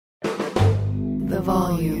the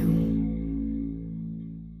volume.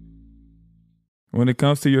 When it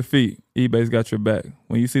comes to your feet, eBay's got your back.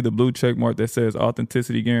 When you see the blue check mark that says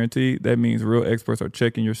authenticity guaranteed, that means real experts are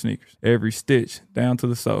checking your sneakers. Every stitch, down to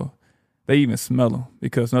the sole. They even smell them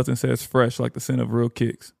because nothing says fresh like the scent of real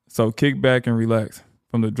kicks. So kick back and relax.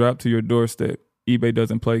 From the drop to your doorstep, eBay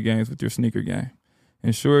doesn't play games with your sneaker game.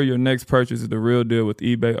 Ensure your next purchase is the real deal with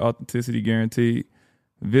eBay Authenticity Guaranteed.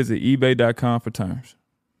 Visit ebay.com for terms.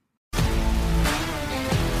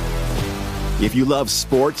 If you love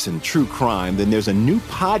sports and true crime, then there's a new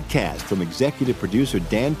podcast from executive producer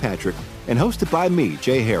Dan Patrick and hosted by me,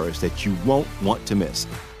 Jay Harris, that you won't want to miss.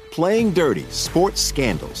 Playing Dirty: Sports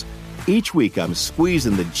Scandals. Each week, I'm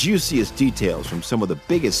squeezing the juiciest details from some of the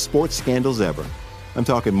biggest sports scandals ever. I'm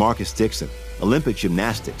talking Marcus Dixon, Olympic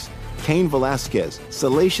gymnastics, Cain Velasquez,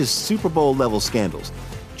 salacious Super Bowl-level scandals.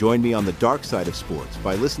 Join me on the dark side of sports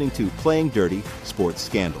by listening to Playing Dirty: Sports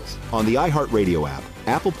Scandals on the iHeartRadio app,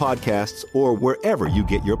 Apple Podcasts, or wherever you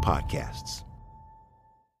get your podcasts.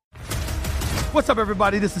 What's up,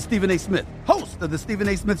 everybody? This is Stephen A. Smith, host of the Stephen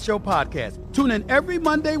A. Smith Show podcast. Tune in every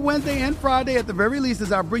Monday, Wednesday, and Friday at the very least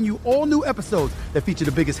as I bring you all new episodes that feature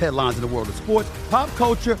the biggest headlines in the world of sports, pop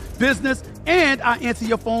culture, business, and I answer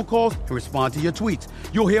your phone calls and respond to your tweets.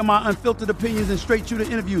 You'll hear my unfiltered opinions and straight-shooter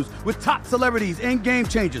interviews with top celebrities and game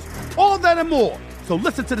changers. All that and more. So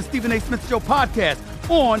listen to the Stephen A. Smith Show podcast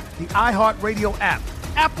on the iHeartRadio app,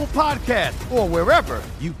 Apple Podcasts, or wherever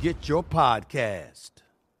you get your podcast.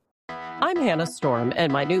 I'm Hannah Storm,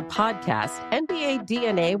 and my new podcast, NBA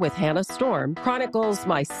DNA with Hannah Storm, chronicles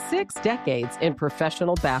my 6 decades in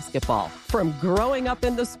professional basketball. From growing up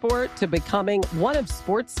in the sport to becoming one of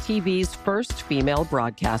sports TV's first female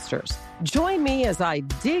broadcasters. Join me as I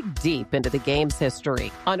dig deep into the game's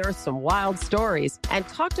history, unearth some wild stories, and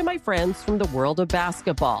talk to my friends from the world of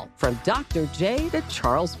basketball, from Dr. J to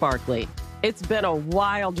Charles Barkley. It's been a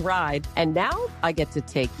wild ride, and now I get to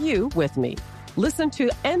take you with me. Listen to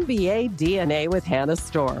NBA DNA with Hannah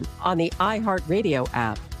Storm on the iHeartRadio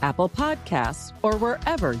app, Apple Podcasts, or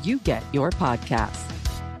wherever you get your podcasts.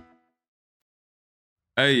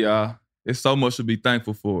 Hey, y'all. It's so much to be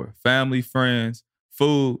thankful for. Family, friends,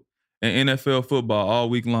 food, and NFL football all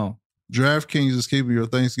week long. DraftKings is keeping your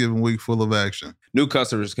Thanksgiving week full of action. New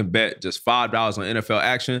customers can bet just $5 on NFL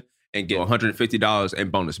action and get $150 in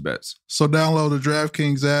bonus bets. So download the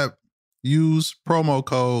DraftKings app. Use promo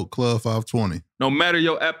code Club520. No matter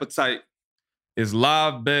your appetite, it's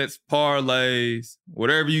live bets, parlays,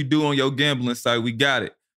 whatever you do on your gambling site, we got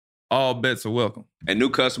it. All bets are welcome. And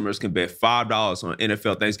new customers can bet $5 on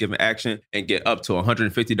NFL Thanksgiving action and get up to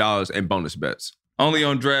 $150 in bonus bets. Only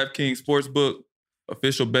on DraftKings Sportsbook,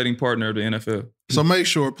 official betting partner of the NFL. So make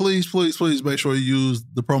sure, please make sure you use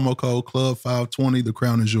the promo code Club520. The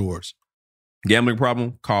crown is yours. Gambling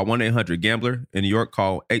problem? Call 1-800-GAMBLER. In New York,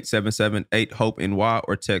 call 877-8-HOPE-NY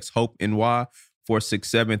or text HOPE-NY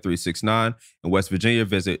 467-369. In West Virginia,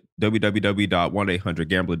 visit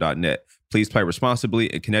www.1800gambler.net. Please play responsibly.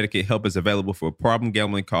 In Connecticut, help is available for problem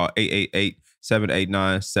gambling. Call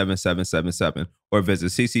 888-789-7777 or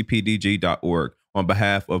visit ccpdg.org on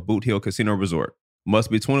behalf of Boot Hill Casino Resort.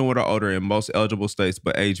 Must be 21 or older in most eligible states,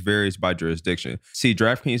 but age varies by jurisdiction. See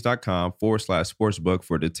DraftKings.com/sportsbook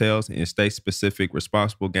for details and state-specific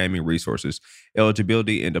responsible gaming resources.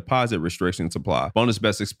 Eligibility and deposit restrictions apply. Bonus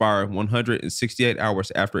bets expire 168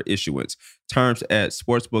 hours after issuance. Terms at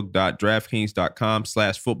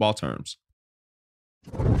sportsbook.draftkings.com/football terms.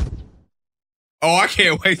 Oh, I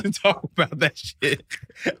can't wait to talk about that shit.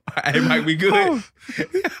 Hey, Mike, we good?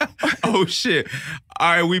 Oh, shit.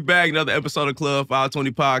 All right, we back. Another episode of Club 520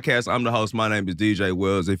 Podcast. I'm the host. My name is DJ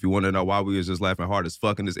Wells. If you want to know why we was just laughing hard as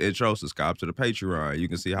fuck in this intro, subscribe to the Patreon. You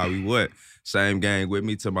can see how we went. Same gang with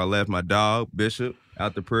me. To my left, my dog, Bishop.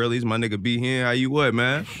 Out the Pearlies, my nigga B here. How you what,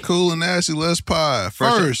 man? Cool and nasty, let's pie.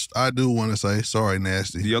 First, I do want to say, sorry,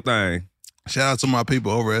 nasty. Do your thing. Shout out to my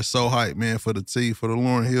people over at So Hype, man, for the tea, for the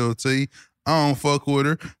Lauryn Hill tea. I don't fuck with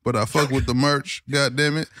her, but I fuck with the merch. God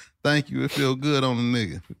damn it. Thank you. It feel good on the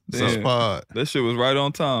nigga. Damn, pod. That shit was right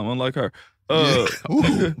on time, unlike her. Yeah.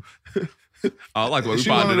 I like what we she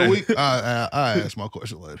found one of today. the week. I ask my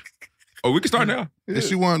question later. Oh, we can start now. Is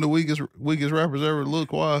she one of the weakest rappers ever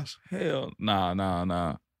look-wise? Hell,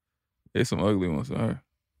 nah. There's some ugly ones on her.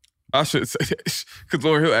 I should say that because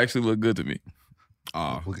Lauryn Hill actually looked good to me.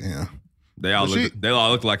 Look at him. They all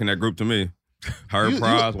look like in that group to me. Her,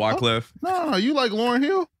 Prize, Wyclef. No, you like Lauryn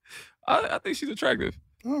Hill? I think she's attractive.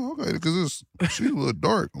 Oh, okay, because she a little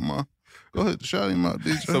dark. Go ahead, shout him out,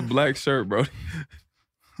 DJ. It's a black shirt, bro.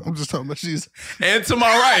 I'm just talking about she's. And to my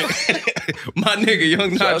right, my nigga,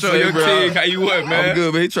 Young Nacho, Young Teague. How you what, man? I'm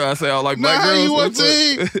good, but he trying to say I like black How girls. you what,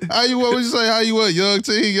 Teague? How you what? Would you say? How you what? Young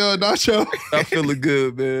Teague, Young Nacho. I'm feeling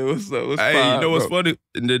good, man. What's up? What's Hey, fine, you know what's bro? funny?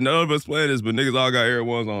 None of us playing this, but niggas all got Air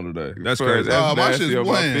Ones on today. That's crazy. That's my nasty shit's on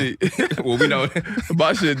my playing. feet. Well, we know.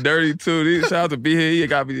 My shit dirty too. Shout out to B here. He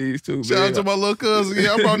got me these too. Shout out to my little cousin.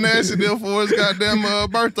 Yeah, I brought Nasty there for his goddamn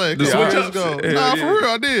birthday. The Couple switch years ups? ago. Hell Nah, yeah. for real,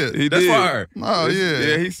 I did. He That's did. fire. Oh yeah,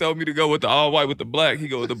 Yeah, he told me to go with the all white with the black. He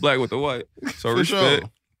go with the black with the white. So for respect. sure.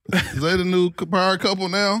 Is they the new power couple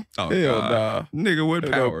now? Oh, Hell God. Nigga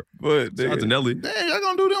with power. But Shout out to Nelly. Dang, y'all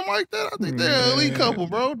gonna do them like that? I think they're an elite Man. couple,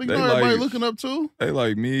 bro. They They know everybody like- looking up to. they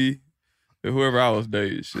like me and whoever I was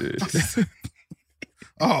dating. Shit.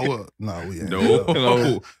 Oh well, no, we ain't.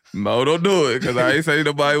 No. No, don't do it because I ain't say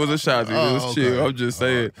nobody was a shot. It was Oh, chill. okay. I'm just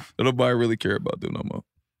saying that nobody really care about them no more.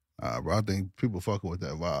 Bro, I think people fucking with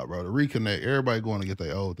that vibe, bro. To reconnect, everybody going to get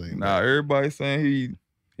their old thing. Nah, back. everybody saying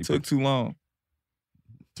he took too long.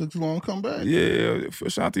 Took too long to come back. Yeah, for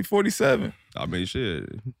Shanti 47. I mean, shit.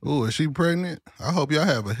 Ooh, is she pregnant? I hope y'all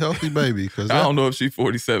have a healthy baby because I don't know if she's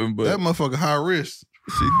 47, but that motherfucker high risk.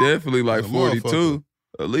 she definitely like A 42. motherfucker.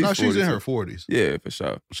 At least No, she's in 42. her 40s. Yeah, for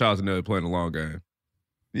sure. Shout out to Nelly playing the long game.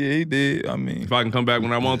 Yeah, he did. I mean, If I can come back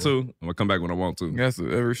when I want to, I'm gonna come back when I want to. that's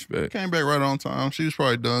every respect. Came back right on time. She was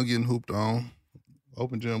probably done getting hooped on.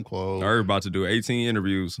 Open gym closed. They're about to do 18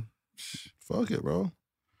 interviews. Fuck it, bro.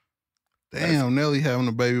 Damn, Nelly having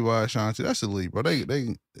a baby by Ashanti. That's elite, bro. They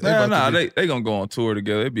They gonna go on tour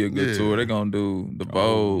together. It'd be a good Yeah. tour. They gonna do the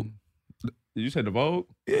Vogue. Did you say the Vogue?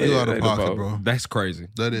 Yeah, you out they of the pocket, Vogue. bro. That's crazy.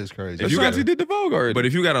 That is crazy. If you Ashanti got- did the Vogue already. But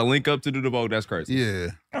if you got to link up to do the Vogue, that's crazy. Yeah.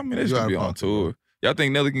 I mean, they You should out be of on pocket, tour. Y'all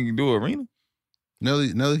think Nelly can do arena?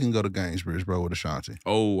 Nelly can go to Gainesbridge, bro, with Ashanti.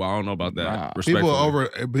 Oh, I don't know about that. Nah.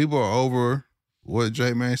 Respectfully. People are over what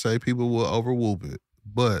J Man say. People will over whoop it,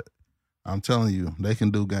 but I'm telling you, they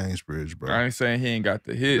can do Gainesbridge, bro. I ain't saying he ain't got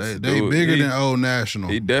the hits. They to do it. bigger He- than Old National.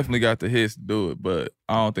 He definitely got the hits to do it, but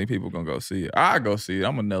I don't think people gonna go see it. I go see it.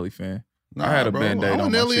 I'm a Nelly fan. Nah, I had a bro. Band-Aid I'm a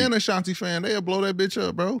on my Nelly cheek. and Ashanti fan. They'll blow that bitch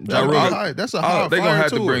up, bro. Ja Rule- That's a hot They gonna fire have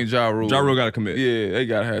to tour. bring Ja Rule. Ja Rule got to commit. Yeah, they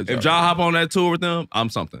gotta have Ja. If Ja hop on that tour with them, I'm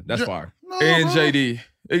something. That's Ja- fire. No, and bro. JD.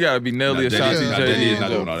 It gotta be Nelly, Nah, Ashanti, JD JD. is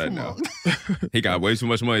not and doing Ja. all that Come now. on. He got way too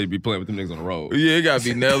much money to be playing with them niggas on the road. Yeah, it gotta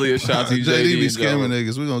be Nelly, Ashanti, JD JD. be and Ja scamming Rule.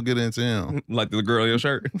 niggas. We gonna get into him. Like the girl in your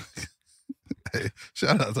shirt. Hey,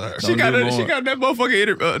 shout out to her. She got, do she more. got that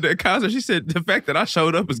motherfucker that concert. She said the fact that I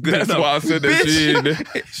showed up is good That's enough. why I said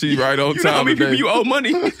that she right on You know how time many people today. you owe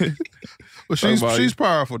money? But Talk about she's it.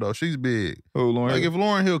 powerful though. She's big. Who, Lauren? Like if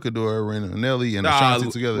Lauren Hill could do her arena, Nelly and Nah,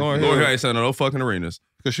 Ashanti together, Lauryn Lord Hill ain't selling no fucking arenas.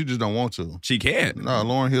 because she just don't want to. She can't. No,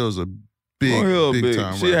 Lauren Hill's a big, Lauryn Hill big big.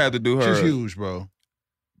 time. She rapper. had to do her. She's huge, bro.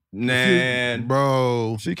 Man.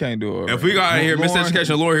 Bro, She can't do it. If we got out here Lauren- miseducation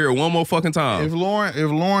of Lord here one more fucking time. if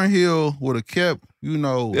Lauren Hill would have kept, Yeah,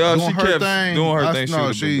 doing she her kept thing, doing her I- thing, she No,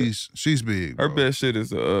 would've been she's big. her bro. best shit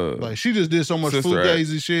is Like she just did so much Sister Act.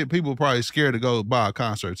 fugazi shit. People probably scared to go buy a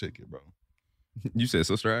concert ticket, bro. You said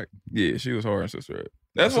Sister Act? yeah, she was hard in Sister Act.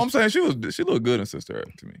 That's what I'm saying. She looked good in Sister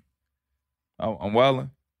Act to me. I'm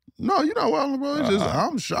wilding. No, you're not wilding, bro. It's just Uh-uh.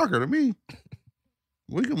 I'm shocker to me.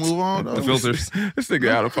 We can move on though. The filters. This nigga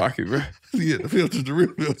out of pocket, bro. Yeah, the filters, the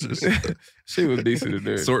real filters. She was decent in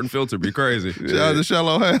there. Sort and filter be crazy. Shout out to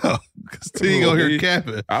Shallow Hell. Because Teague on here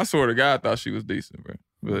capping. I swear to God, I thought she was decent, bro.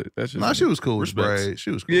 But that's just Nah, she was cool with Respects. braids.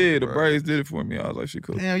 She was cool. Yeah, with the braids. braids did it for me. I was like, she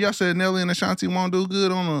cool. Damn, y'all said Nelly and Ashanti won't do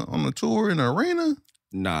good on the tour in the arena?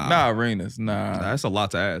 Nah. Nah, arenas, Nah, nah, that's a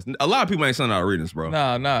lot to ask. A lot of people ain't selling out arenas, bro.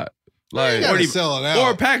 nah, not You like. gotta even- sell it Or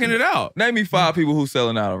out. packing it out. Name me 5 people who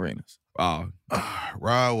selling out arenas. Oh,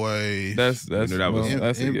 Rodway. That's You know that was-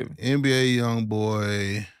 that's a given. NBA young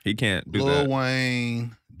boy. he can't do Lil that.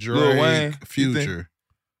 Wayne. Drake. Lil Wayne, you Future.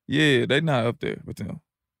 Yeah, they not up there with them.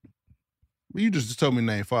 You just told me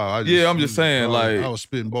name 5. Yeah, I'm just saying, like- I was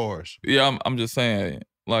spitting bars. Yeah, I'm just saying.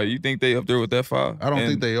 Like, you think they up there with that 5? I don't And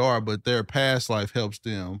think they are, but their past life helps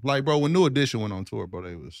them. Like, bro, when New Edition went on tour, bro,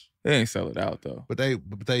 they ain't sell it out though. but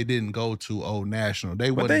they didn't go to Old National. They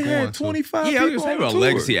But wasn't they going had to. 25 Yeah, I was people saying on about a tour.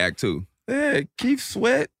 legacy act too. They had Keith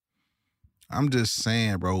Sweat. I'm just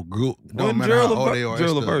saying, bro. Don't When matter Gerald how old Levert- they are.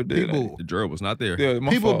 Gerald it's the Levert did, people. The drill was not there. Yeah,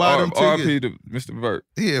 my People fault. buy them RP to Mr. Vert.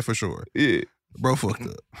 Yeah, for sure. Yeah, Bro, fucked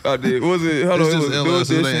up. I did. Was it? Hold on, It's it just was LS.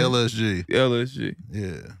 It New ain't Edition? LSG. LSG.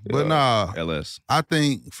 Yeah, but nah. LS. I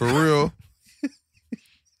think for real.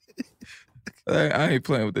 I ain't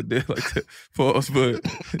playing with the deal like that for us, but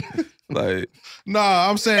like, Nah,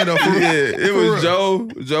 I'm saying though. For, yeah, it for was real. Joe.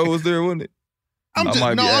 Joe was there, wasn't it? I'm I just,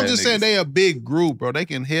 might be I'm adding just saying niggas. they a big group, bro. They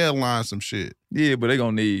can headline some shit. Yeah, but they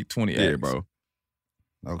gonna need 20 Yeah, acts. bro.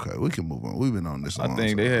 Okay, we can move on. We've been on this a I long think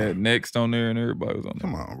time. they had Next on there and everybody was on there.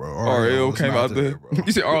 Come on, bro. RL was came not out there. bro.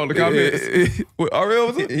 You said RL in the comments? RL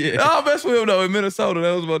was Yeah. Nah, I mess with him though in Minnesota.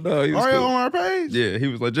 That was my dog. He was RL cool. on our page? Yeah, he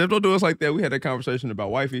was like, Jeff, don't do us like that. We had that conversation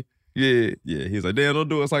about wifey. Yeah. Yeah, he was like, damn, don't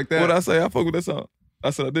do us like that. What'd I say? I fuck with that song.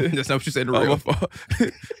 I said I did. That's not what you said in the Oh, real. my fault.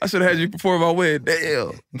 I should have had you perform my wedding.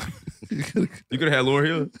 Damn. You could have had Lauryn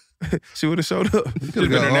Hill. She would have showed up. We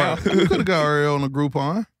could have got RL on the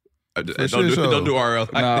Groupon. Don't do RL.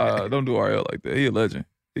 Like Nah, that. don't do RL like that. He a legend.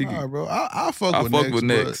 He All right, bro. I fuck I with fuck Next. with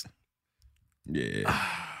but- Next. Yeah.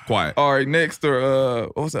 Quiet. All right, Next or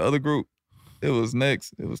what was the other group? It was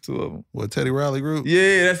Next. It was two of them. What, Teddy Riley group?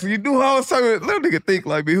 Yeah, that's you knew how I was talking. Let a nigga think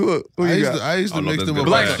like me. Who I you used got? to, I used to Oh, no, mix that's them good.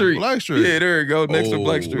 with Blackstreet. Blackstreet. Yeah, there you go. Next to Oh.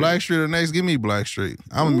 Blackstreet. Blackstreet or Next, give me Blackstreet.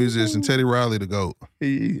 I'm a musician. Teddy Riley the GOAT.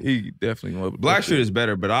 He definitely went with Blackstreet is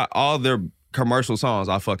better, but all their commercial songs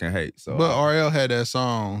I fucking hate. So But RL had that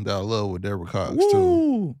song that I love with Deborah Cox too.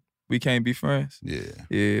 Woo. We can't be friends. Yeah.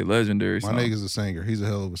 Yeah, legendary My song. nigga's a singer. He's a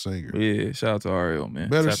hell of a singer. Yeah, shout out to RL, man.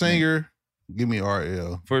 Better Tap in. singer, give me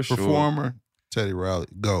RL. For sure. Performer, Teddy Riley.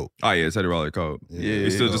 GOAT. oh yeah, Teddy Riley code. Yeah, We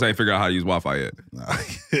still just ain't figured out how to use Wi-Fi yet.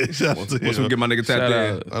 Shout out to Once we him. get my nigga Shout tapped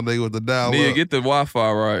out. in, I think with the dial Nia, up. get the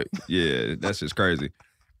Wi-Fi right. yeah, that's just crazy.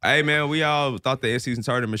 Hey man, we all thought the in-season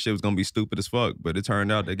tournament shit was gonna be stupid as fuck, but it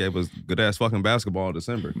turned out they gave us good ass fucking basketball in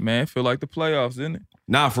December. Man, feel like the playoffs, didn't it?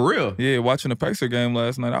 Nah, for real, Yeah, watching the Pacer game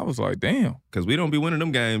last night, I was like, damn. because we don't be winning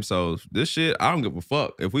them games. So this shit, I don't give a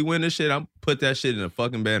fuck. If we win this shit, I'm put that shit in the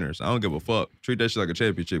fucking banners. I don't give a fuck. Treat that shit like a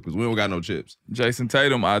championship because we don't got no chips. Jason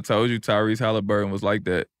Tatum, I told you Tyrese Halliburton was like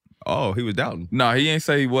that. Oh, he was doubting. Nah, he ain't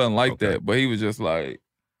say he wasn't like Okay. that, but he was just like,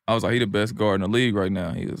 I was like, he the best guard in the league right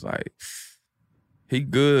now. He was like, he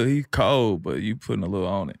good, he cold, but you putting a little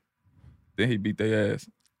on it. Then he beat their ass.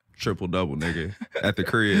 Triple double, nigga, at the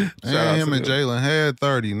crib. Shout out And him to and them. Jalen had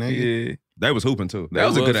 30, nigga. Yeah. They was hooping too. That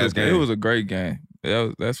was a good ass game. It was a great game.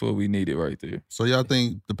 That's what we needed right there. So y'all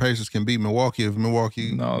think the Pacers can beat Milwaukee if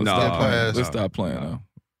Milwaukee No, let's No, stop playing. pass. Let's stop playing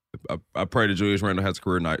now. I pray that Julius Randle has a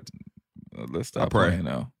career night. Let's I stop pray. playing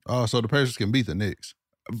now. Oh, so the Pacers can beat the Knicks.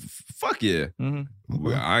 Fuck yeah. Mm-hmm.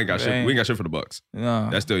 I ain't got shit. Dang. We ain't got shit for the Bucks.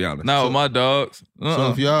 Nah. That's still Giannis. Not with my dogs.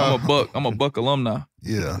 So if y'all- I'm a Buck alumni.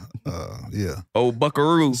 Yeah. Yeah. Old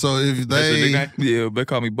Buckaroo. So if That's your they nickname? Yeah, they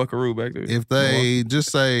call me Buckaroo back there. if they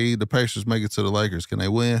just say the Pacers make it to the Lakers, can they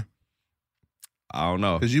win? I don't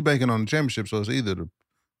know. Because you banking on the championship, so it's either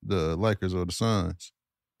the Lakers or the Suns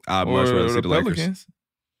I'd much rather see the the Lakers. Pelicans.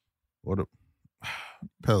 or the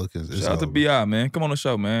Pelicans. It's Shout out to over. BI, man. Come on the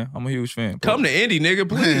show, man. I'm a huge fan. Come to Indy, nigga, Man,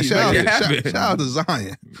 please. shout, Make it out, happen. shout out to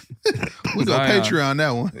Zion. We go Zion. Patreon that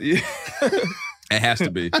one. Yeah. It has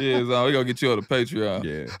to be. Yeah, Zion, we gonna get you on the Patreon.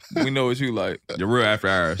 Yeah. We know what you like. You're real after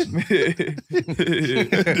hours. Matter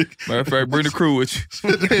of fact, bring the crew with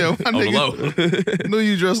you. Damn, my On the nigga low. knew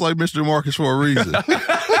you dressed like Mr. Marcus for a reason.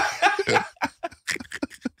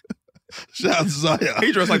 Shout out to Zion.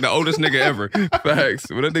 He dressed like the oldest nigga ever. Facts.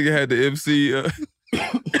 When that nigga had the MC, that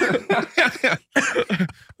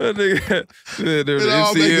nigga had the It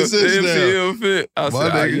all make MCL, sense the now. MCL fit. I My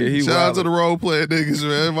said, nigga, yeah, he shout out to wild. the role playing niggas,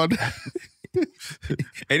 man. My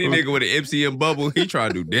Any nigga with an MCM bubble, he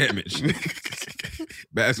trying to do damage.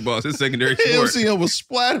 Basketball is his secondary sport. MCM was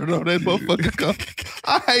splattered on that motherfucking cup.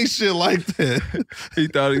 I hate shit like that. He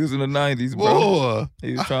thought he was in the 90s, bro. Boy,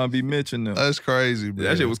 He was trying to be Mitch and them. that's crazy, bro.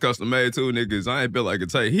 That shit was custom made too, niggas. I ain't built like a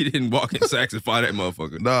Tay. He didn't walk in sacks and fight that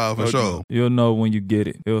motherfucker. Nah, for sure. You'll know when you get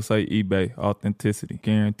it. It'll say eBay, authenticity,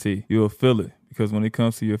 guarantee. You'll feel it because when it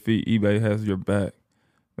comes to your feet, eBay has your back.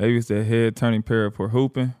 Maybe it's that head-turning pair for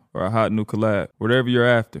hooping or a hot new collab. Whatever you're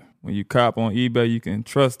after, when you cop on eBay, you can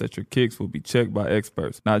trust that your kicks will be checked by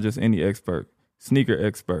experts, not just any expert. Sneaker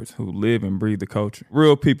experts who live and breathe the culture.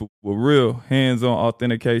 Real people with real hands-on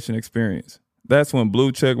authentication experience. That's when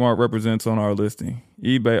blue checkmark represents on our listing.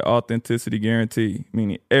 eBay authenticity guarantee,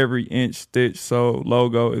 meaning every inch, stitch, sole,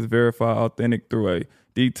 logo is verified authentic through a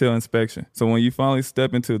detailed inspection. So when you finally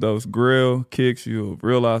step into those grill kicks, you'll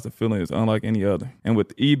realize the feeling is unlike any other. And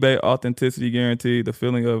with eBay authenticity guarantee, the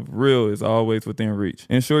feeling of real is always within reach.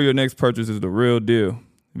 Ensure your next purchase is the real deal.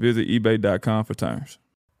 Visit ebay.com for terms.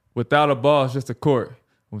 Without a ball, it's just a court.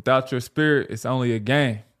 Without your spirit, it's only a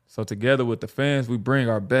game. So together with the fans, we bring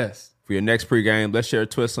our best. For your next pregame, let's share a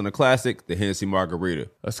twist on the classic, the Hennessy Margarita.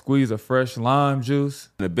 A squeeze of fresh lime juice.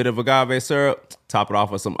 And a bit of agave syrup, top it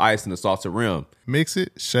off with some ice and a salted rim. Mix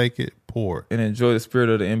it, shake it, pour it. And enjoy the spirit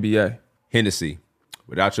of the NBA. Hennessy.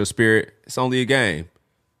 Without your spirit, it's only a game.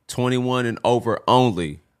 21 and over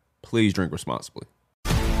only. Please drink responsibly.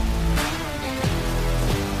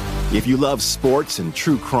 If you love sports and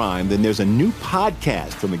true crime, then there's a new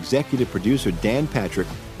podcast from executive producer Dan Patrick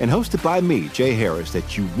and hosted by me, Jay Harris,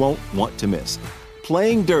 that you won't want to miss.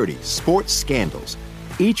 Playing Dirty: Sports Scandals.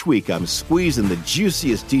 Each week, I'm squeezing the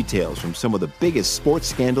juiciest details from some of the biggest sports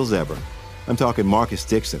scandals ever. I'm talking Marcus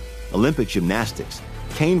Dixon, Olympic gymnastics,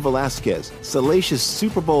 Cain Velasquez, salacious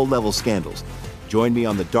Super Bowl-level scandals. Join me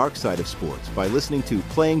on the dark side of sports by listening to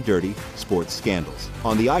Playing Dirty: Sports Scandals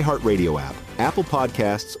on the iHeartRadio app, Apple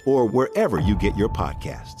Podcasts, or wherever you get your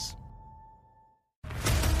podcasts.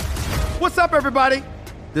 What's up, everybody?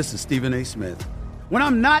 This is Stephen A. Smith. When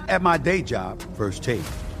I'm not at my day job, First Take,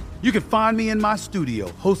 you can find me in my studio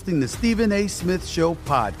hosting the Stephen A. Smith Show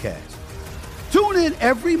podcast. Tune in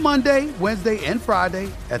every Monday, Wednesday, and Friday,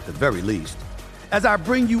 at the very least, as I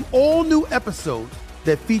bring you all new episodes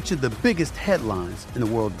that feature the biggest headlines in the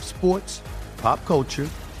world of sports, pop culture,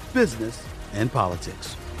 business, and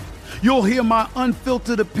politics. You'll hear my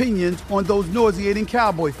unfiltered opinions on those nauseating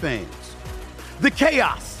Cowboy fans, the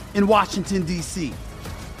chaos in Washington, D.C.,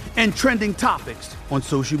 and trending topics on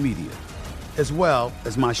social media, as well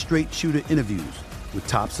as my straight shooter interviews with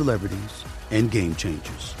top celebrities and game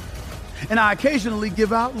changers. And I occasionally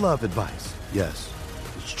give out love advice. Yes,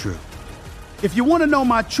 it's true. If you want to know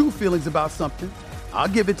my true feelings about something, I'll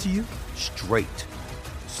give it to you straight.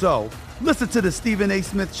 So listen to the Stephen A.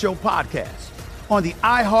 Smith Show podcast on the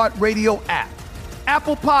iHeartRadio app,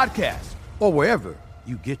 Apple Podcasts, or wherever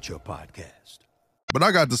you get your podcast. But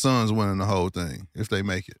I got the Suns winning the whole thing if they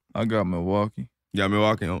make it. I got Milwaukee. Yeah,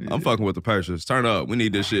 Milwaukee. I'm fucking with the Pacers. Turn up. We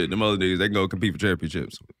need this shit. Them other niggas, they can go compete for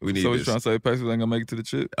championships. We need So this. you trying to say Pacers ain't gonna make it to the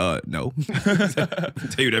chip? No.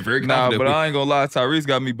 Tell you that very Nah, confidently. but I ain't gonna lie. Tyrese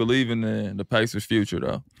got me believing in the Pacers' future,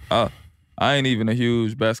 though. I ain't even a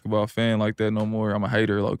huge basketball fan like that no more. I'm a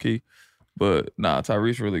hater, low key. But nah,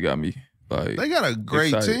 Tyrese really got me like. They got a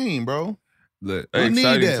great excited. team, bro. Look, We need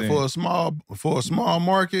Exciting that team. for a small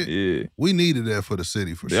market. Yeah, We needed that for the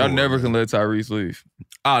city for sure. y'all never man. can let Tyrese leave.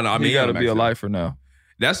 oh, no, I mean, He got to be a life. lifer now.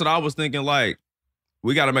 That's what I was thinking. Like,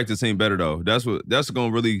 we got to make the team better, though. That's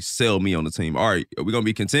going to really sell me on the team. All right, are we going to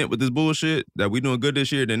be content with this bullshit that we doing good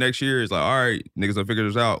this year? Then next year, it's like, all right, niggas will figure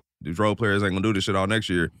this out. These role players ain't going to do this shit all next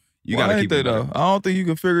year. You got to keep it though. better. I don't think you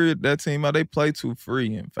can figure that team out. They play too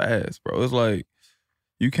free and fast, bro. It's like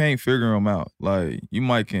you can't figure them out. Like you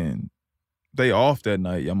might can. They off that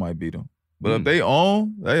night, y'all might beat them. But if they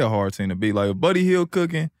on, they a hard team to beat. Like if Buddy Hield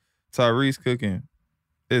cooking, Tyrese cooking,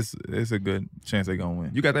 it's a good chance they gonna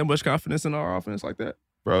win. You got that much confidence in our offense like that?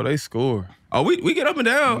 Bro, they score. Oh, we get up and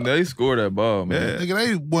down. They score that ball, man. Nigga,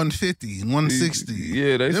 they 150 and 160.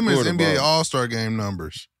 Yeah, they Them score is the NBA ball. All-Star game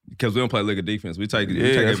numbers. Because we don't play liga defense. We take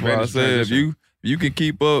That's why I advantage. said if you can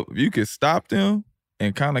keep up, if you can stop them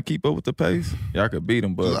and kind of keep up with the pace, y'all could beat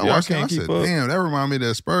them. But if I y'all watched it, can't I keep said, up. damn, that remind me of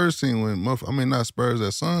that Spurs team not Spurs,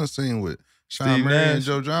 that Suns team with Sean Steve Murray and Nash.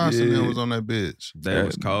 Joe Johnson Yeah. that was on that bitch. That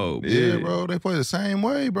was cold. Yeah, bro, they play the same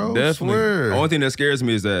way, bro. Definitely. Swear. The only thing that scares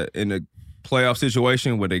me is that in the playoff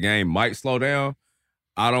situation where the game might slow down,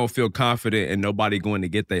 I don't feel confident in nobody going to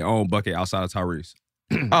get their own bucket outside of Tyrese.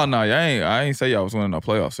 Oh no, I ain't say y'all was winning a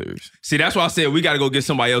playoff series. See, that's why I said we got to go get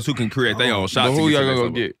somebody else who can create their own shots. But who to y'all to the gonna go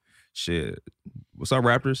next get? level. Shit. What's up,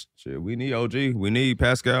 Raptors? Shit, we need OG. We need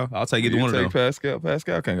Pascal. I'll take either You one of them. take Pascal.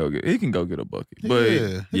 Pascal can't go get. He can go get a bucket. But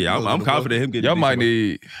Yeah, I'm confident him getting y'all a might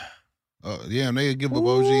decent need. Yeah, and they give up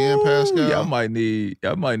OG and Pascal. Y'all might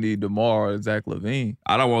need DeMar or Zach LaVine.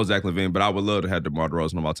 I don't want Zach LaVine, but I would love to have DeMar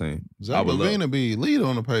DeRozan on my team. I Zach would LaVine will be lead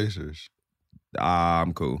on the Pacers.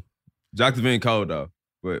 I'm cool. Zach LaVine cold though,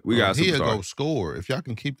 but we got He'll superstar. go score. If y'all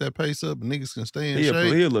can keep that pace up and niggas can stay in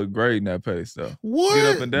shape. He'll look great in that pace though. What?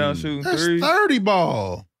 Get up and down shooting That's threes. 30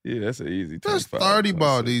 ball. Yeah, that's an easy. That's 25, 30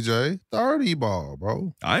 ball, 26. DJ. 30 ball,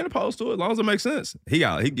 bro. I ain't opposed to it as long as it makes sense. He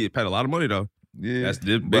get paid a lot of money though. Yeah, That's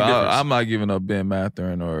the big but difference. I'm not giving up Ben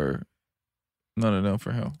Mathurin or none of them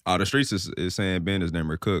for him. Oh, the streets is saying Ben is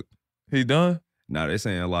never cooked. He done? Now they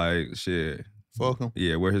saying like shit. Fuck him.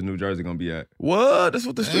 Yeah, where his New Jersey gonna be at? What? That's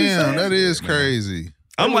what the streets Damn, saying. that is crazy.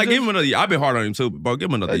 I'm was like, just- give him another year. I've been hard on him too, bro. Give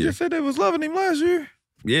him another They year. just said they was loving him last year.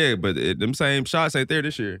 Yeah, but them same shots ain't there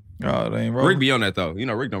this year. Oh, they ain't Rick rolling. be on that though. You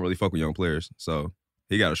know, Rick don't really fuck with young players, so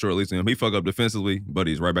he got a short lease on him. He fuck up defensively, but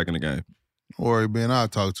he's right back in the game. Don't worry, Ben. I'll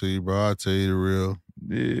talk to you, bro. I'll tell you the real.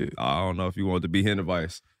 Yeah. I don't know if you want to be his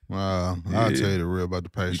advice. I'll Yeah. tell you the real about the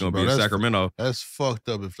You're Pacers, gonna bro. be in That's, Sacramento. that's fucked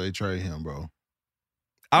up if they trade him, bro.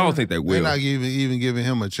 I don't think they They're will. not even giving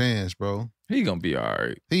him a chance, bro. He gonna be all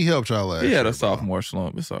right. He helped y'all last He had year, a sophomore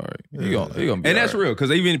slump. It's all right. He gonna be And that's all right. real,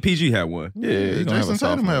 because even PG had one. Yeah, he gonna have Jason a Tatum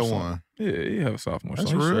sophomore had slump. one. Yeah, he have a sophomore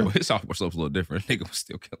That's slump. real. His sophomore slump's a little different. Nigga was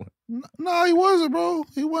still killing. No, he wasn't, bro.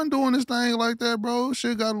 He wasn't doing his thing like that, bro.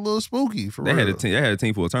 Shit got a little spooky for They real. had a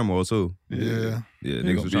team full of turmoil too. Yeah. Yeah, He niggas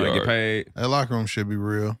gonna was be trying to get alright. paid. That locker room should be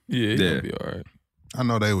real. Yeah, he Yeah. gonna be all right. I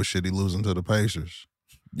know they was shitty losing to the Pacers.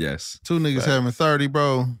 Yes. 2 niggas Facts. having 30,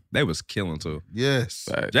 bro. They was killing too. Yes.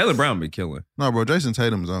 Facts. Jaylen Brown been killing. No, bro. Jason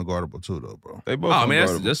Tatum is unguardable too, though, bro. They both. Oh, man,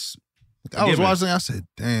 that's unguardable. just I was given. watching. I said,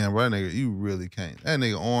 "Damn, bro, that nigga, you really can't. That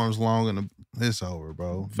nigga arms long and it's over,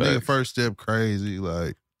 bro. Nigga Facts. first step crazy,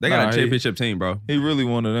 like they got Nah, a he- championship team, bro. He really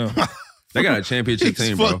one of them. They got a championship he's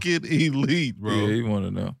team, bro. fucking elite, bro. Yeah, he one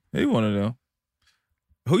of them. He one of them.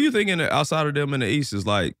 Who you thinking outside of them in the East is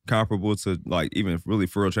like comparable to like even really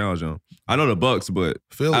for real challenge them? I know the Bucks, but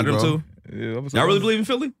Philly, out of them bro. two, Yeah, y'all really believe in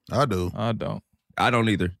Philly? I do. I don't. I don't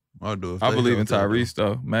either. I do. If I they believe in help, they do. Tyrese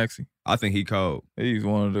though. Maxey. I think he cold. He's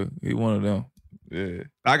one of them. Yeah.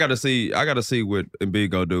 I gotta see what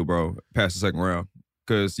Embiid go do, bro, past the second round.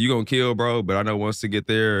 Cause you gonna kill, bro, but I know once to get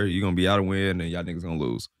there, you gonna be out of win and y'all niggas gonna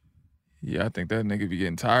lose. Yeah, I think that nigga be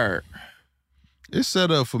getting tired. It's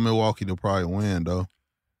set up for Milwaukee to probably win, though.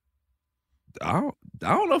 I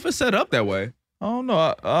don't know if it's set up that way. I don't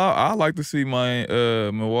know. I like to see my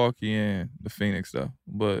Milwaukee and the Phoenix though,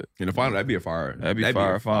 but In the final, that'd be a fire. that'd be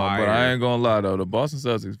fire final. But I ain't gonna lie though, the Boston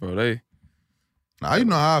Celtics, bro, they Now, you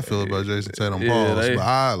know how I feel about Jason Tatum. Yeah, Pause, they- but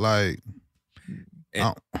I like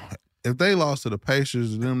And- if they lost to the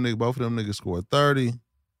Pacers, both of them niggas scored 30.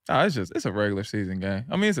 it's a regular season game.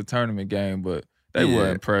 I mean, it's a tournament game, but they Yeah.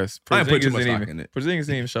 weren't impressed. I ain't put too Porzingis much didn't stock in it. Porzingis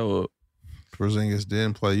didn't even show up. Porzingis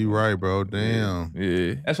didn't play. You right, bro. Damn.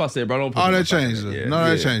 Yeah, That's why I said, bro, don't put Oh, too that much stock in changes it. it. Yeah. No,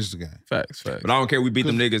 that Yeah. changes the game. facts. But I don't care. We beat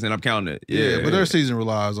them niggas and I'm counting it. Yeah, Yeah, but their season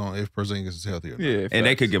relies on if Porzingis is healthy or not. Yeah, and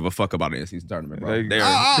they facts. could give a fuck about the in-season tournament, bro. They- They're-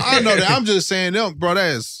 I know that. I'm just saying, them, bro,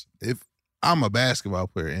 that's if I'm a basketball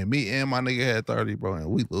player and me and my nigga had 30, bro, and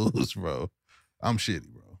we lose, bro, I'm shitty,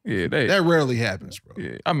 bro. Yeah, That rarely happens, bro.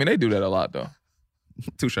 Yeah, I mean they do that a lot though.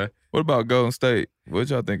 Touche. What about Golden State? What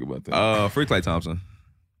y'all think about that? Free Klay Thompson.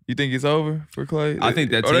 You think it's over for Clay? I think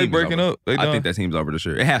that Are they team is breaking over. up? They I done? think that team's over this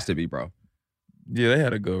year. It has to be, bro. Yeah, they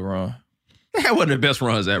had a good run. That wasn't the best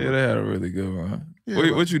runs ever. Yeah, they had a really good run.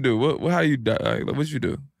 Yeah, What you do? What how you what you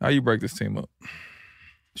do? How you break this team up?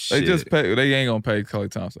 They Shit. just pay. They ain't gonna pay Klay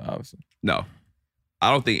Thompson, obviously. No. I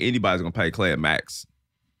don't think anybody's gonna pay Klay at max.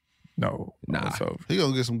 No, Nah. it's over. He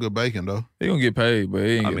gonna get some good bacon, though. He gonna get paid, but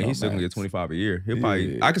he ain't I getting mean, no he's still gonna max. get 25 a year. He'll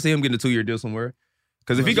probably. Yeah. I could see him getting a 2-year deal somewhere.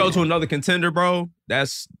 Because if he goes to another contender, bro,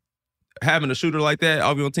 that's having a shooter like that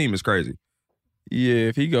off your team is crazy. Yeah,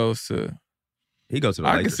 if he goes to, He goes to the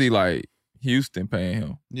I Lakers. can see like Houston paying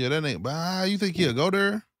him. Yeah, that ain't. But you think he'll go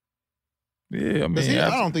there? Yeah, I 'Cause mean, I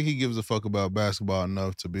don't think he gives a fuck about basketball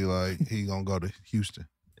enough to be like he gonna go to Houston.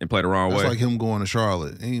 and play the wrong That's way. like him going to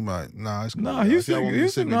Charlotte. He might, it's cool, Nah, guys. Y'all Houston, want me to sit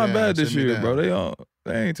Houston me not down, bad this sit me year, down. bro.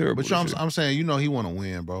 They ain't terrible. But this year. I'm saying, he want to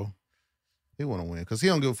win, bro. He want to win because he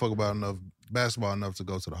don't give a fuck about basketball enough to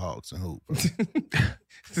go to the Hawks and hoop.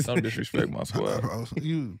 Bro. Don't disrespect my squad. Bro,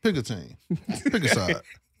 you pick a team, pick a side.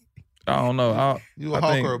 I don't know. You a I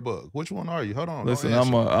Hawk think- or a Buck? Which one are you? Hold on. Listen,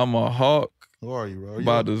 don't answer. I'm a hawk Who are you, bro? You,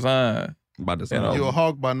 by design. By the You know, you a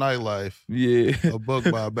Hawk by nightlife, Yeah. a Buck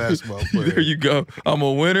by a basketball player. There you go. I'm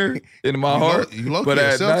a winner in my heart. You low but key a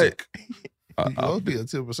at Celtic. night, You low key a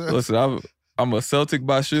 10%. listen, I'm a Celtic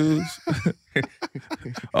by shoes,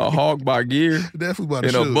 a hawk by gear, Definitely by the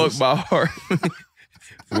and shoes. a buck by heart.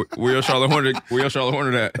 Where your Charlotte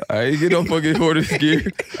Hornet at? I ain't get no fucking Hornets gear.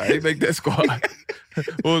 I ain't make that squad.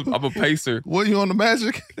 I'm a pacer. What, you on the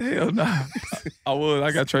Magic? Hell nah. I would.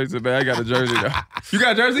 I got traded back. I got a jersey now. You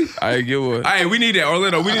got a jersey? I ain't get one. Hey, we need that.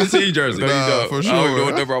 Orlando, we need to see your jersey. No, you Nah, don't. for I sure. don't know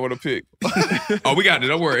what number I want to pick. Oh, we got it.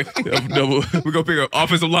 Don't worry. I'm double. We're going to pick an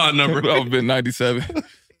offensive line number. I've been 97.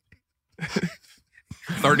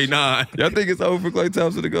 39. Y'all think it's over for Klay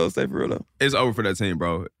Thompson to go stay for real though? It's over for that team,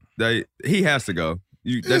 bro. He has to go.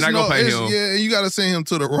 They're It's not going to pay him. Yeah, you got to send him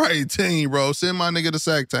to the right team, bro. Send my nigga to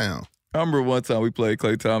Sacktown. I remember one time we played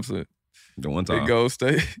Klay Thompson The one at time. Golden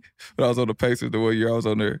State. When I was on the Pacers the 1 year I was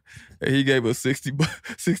on there. And he gave us 60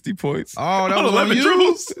 points. Oh, that was 11 on you?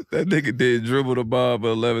 dribbles. That nigga did dribble the ball but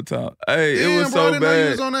 11 times. Hey, Damn, it was bro, I so didn't know you bad.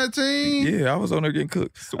 was on that team. Yeah, I was on there getting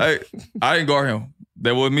cooked. Hey, I didn't guard him.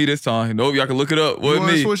 That wasn't me this time. Nope, y'all can look it up. You Wasn't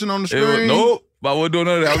weren't me. switching on the It was, screen? nope. I wasn't doing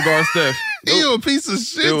none of that. I was guarding Steph. You a piece of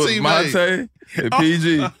shit, It was teammate. Monte and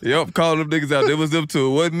PG. Yep, calling them niggas out. It was them two.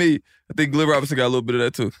 It wasn't me. I think Glenn Robinson got a little bit of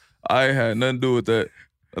that too. I ain't had nothing to do with that.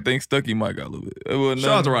 I think Stuckey might got a little bit. It wasn't Shout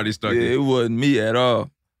out to nothing. Rodney Stuckey. Yeah, it wasn't me at all.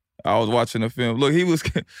 I was watching the film. Look, he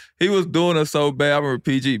was doing us so bad. I remember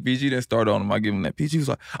PG didn't start on him. I give him that. PG was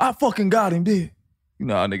like, I fucking got him, dude. You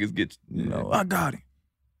know how niggas get, I got him.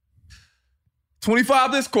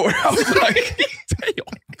 25 this quarter. I was like,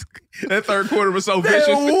 damn. That third quarter was so vicious.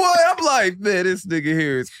 What? I'm like, man, this nigga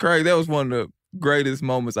here is crazy. That was one of the greatest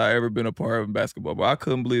moments I ever been a part of in basketball. But I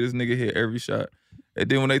couldn't believe this nigga hit every shot. And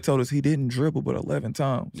then when they told us he didn't dribble but 11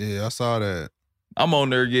 times. Yeah, I saw that. I'm on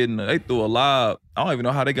there they threw a lob. I don't even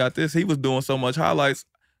know how they got this. He was doing so much highlights.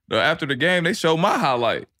 After the game, they showed my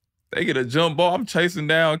highlight. They get a jump ball. I'm chasing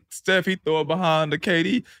down Steph. He throw it behind the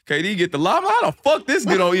KD. KD get the lob. How the fuck this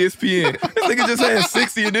get on ESPN? This nigga just had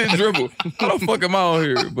 60 and didn't dribble. How the fuck am I on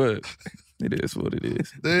here? But it is what it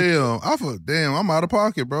is. Damn, I'm out of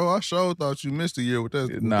pocket, bro. I sure thought you missed a year with that.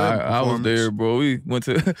 I was there, bro. We went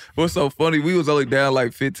to, what's so funny, we was only down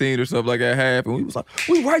like 15 or something like at half, and we was like,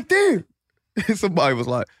 we right there. And somebody was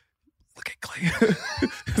like, look at Clay.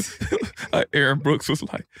 Like Aaron Brooks was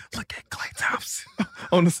like, look at Klay Thompson.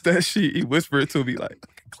 On the stat sheet, he whispered to me like,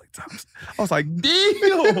 look at Klay Thompson. I was like, damn.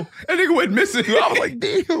 That nigga went missing. I was like,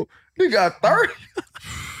 damn. He got 30.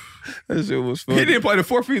 That shit was funny. He didn't play the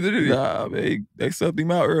fourth either, did he? Nah, man, they subbed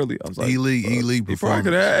him out early. I was like, E-League he performance. probably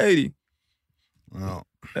could have had 80. Wow.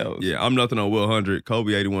 Yeah, I'm nothing on Will 100.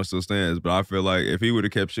 Kobe 81 still stands, but I feel like if he would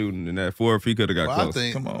have kept shooting in that fourth, he could have got close. I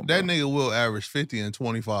think Come on, that bro. nigga will average 50 and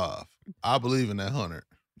 25. I believe in that 100.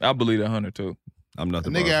 I believe that 100 too. I'm The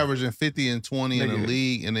nothing. nigga bro. averaging 50 and 20 in the Nigga.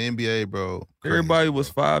 league, in the NBA, bro. Crazy, Everybody bro.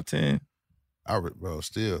 was 5'10". Bro,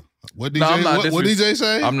 still. What No, I'm DJ, not what DJ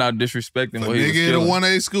say? I'm not disrespecting If a what he was nigga in a killing.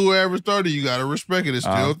 1A school average 30, you gotta respect it. It's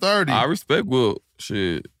still 30. I respect Will.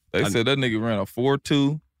 Shit. They said that nigga ran a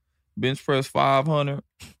 4.2, bench press 500.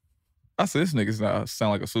 I said, this nigga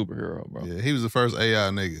sound like a superhero, bro. Yeah, he was the first AI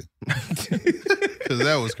nigga. Because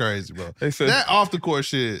that was crazy, bro. They said, That off the court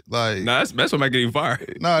shit, like, Nah, that's what might get him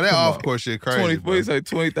fired. that come off on. court shit crazy. 20, he say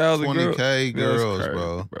 20,000 girls. 20K girls, That's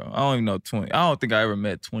crazy, bro. I don't even know 20. I don't think I ever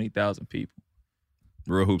met 20,000 people.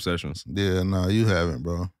 Real hoop sessions. Yeah, no, you haven't,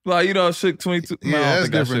 bro. Like, I shook 22. Yeah, man, I don't that's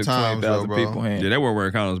think I different shook times, 20,000 though, bro. people hand. Yeah, they weren't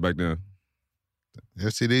wearing condoms back then.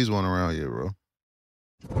 STDs one around here, bro.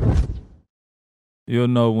 You'll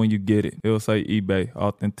know when you get it. It'll say eBay,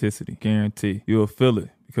 authenticity, guarantee. You'll feel it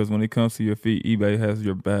because when it comes to your feet, eBay has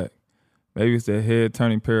your back. Maybe it's that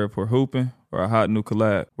head-turning pair for hooping or a hot new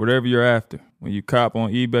collab. Whatever you're after, when you cop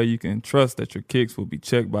on eBay, you can trust that your kicks will be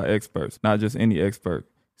checked by experts, not just any expert.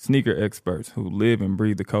 Sneaker experts who live and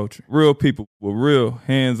breathe the culture. Real people with real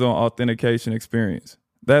hands-on authentication experience.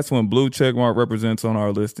 That's when blue checkmark represents on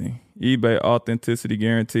our listing. eBay authenticity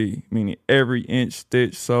guarantee, meaning every inch,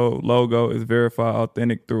 stitch, sole, logo is verified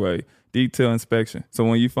authentic through a detailed inspection. So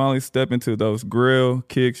when you finally step into those grill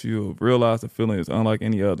kicks, you'll realize the feeling is unlike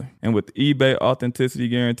any other. And with eBay authenticity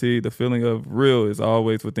guarantee, the feeling of real is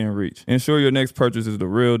always within reach. Ensure your next purchase is the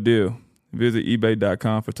real deal. Visit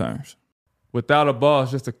ebay.com for terms. Without a ball,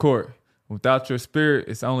 it's just a court. Without your spirit,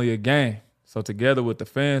 it's only a game. So together with the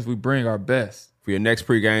fans, we bring our best. For your next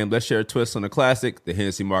pregame, let's share a twist on the classic, the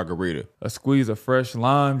Hennessy Margarita. A squeeze of fresh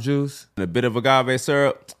lime juice. And a bit of agave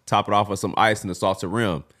syrup, top it off with some ice and a salted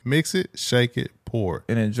rim. Mix it, shake it, pour it.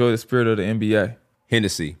 And enjoy the spirit of the NBA.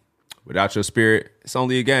 Hennessy. Without your spirit, it's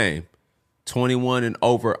only a game. 21 and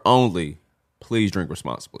over only. Please drink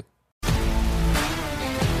responsibly.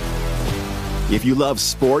 If you love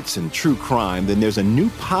sports and true crime, then there's a new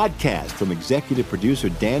podcast from executive producer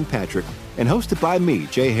Dan Patrick and hosted by me,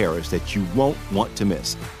 Jay Harris, that you won't want to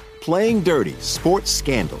miss. Playing Dirty: Sports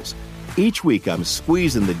Scandals. Each week, I'm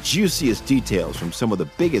squeezing the juiciest details from some of the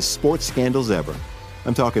biggest sports scandals ever.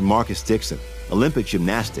 I'm talking Marcus Dixon, Olympic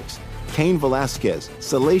gymnastics, Cain Velasquez,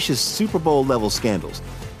 salacious Super Bowl-level scandals.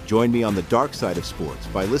 Join me on the dark side of sports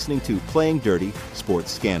by listening to Playing Dirty: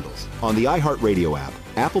 Sports Scandals on the iHeartRadio app,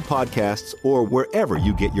 Apple Podcasts, or wherever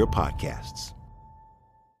you get your podcasts.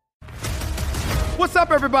 What's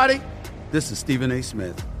up, everybody? This is Stephen A.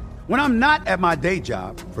 Smith. When I'm not at my day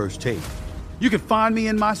job, First Take, you can find me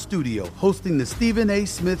in my studio hosting the Stephen A.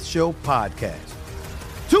 Smith Show podcast.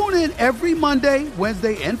 Tune in every Monday,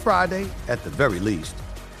 Wednesday, and Friday, at the very least,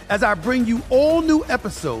 as I bring you all new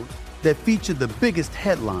episodes that feature the biggest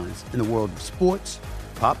headlines in the world of sports,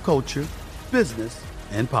 pop culture, business,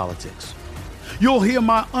 and politics. You'll hear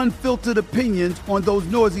my unfiltered opinions on those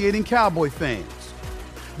nauseating Cowboy fans,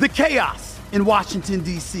 the chaos in Washington,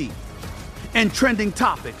 D.C., and trending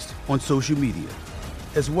topics on social media,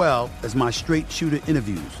 as well as my straight shooter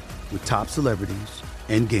interviews with top celebrities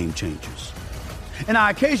and game changers. And I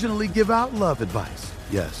occasionally give out love advice.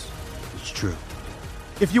 Yes, it's true.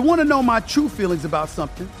 If you want to know my true feelings about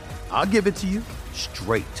something, I'll give it to you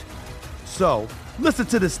straight. So listen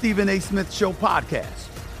to the Stephen A. Smith Show podcast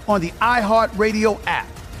on the iHeartRadio app,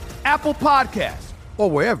 Apple Podcasts, or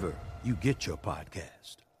wherever you get your podcast.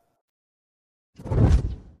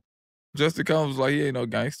 Justin Combs was like, he ain't no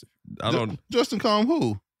gangster. I don't. Justin Combs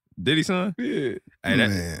who? Did he, son? Yeah. Hey,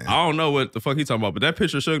 Man. I don't know what the fuck he talking about, but that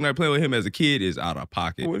picture of Suge Knight playing with him as a kid is out of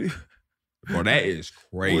pocket. What he, Bro, that is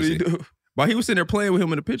crazy. what he do? But he was sitting there playing with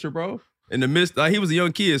him in the picture, bro. In the midst, like he was a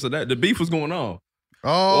young kid, so that the beef was going on.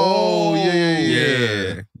 Oh, yeah.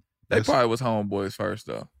 Yeah. They probably was homeboys first,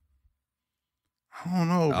 though. I don't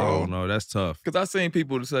know, I bro. don't know. That's tough. Because I seen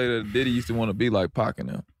people to say that Diddy used to want to be like Pac and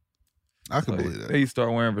them. I can Like, believe that. They used to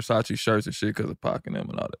start wearing Versace shirts and shit because of Pac and them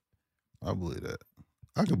and all that. I believe that.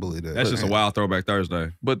 I can believe that. That's just a wild throwback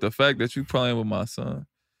Thursday. But the fact that you playing with my son,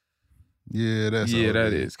 Yeah, that's yeah, OD.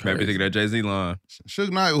 that is Maybe crazy. think of that Jay-Z line.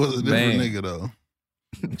 Suge Knight was a different Man. nigga though.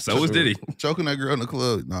 So was Diddy. Choking that girl in the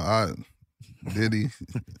club. No, Diddy,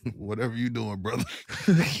 whatever you doing, brother.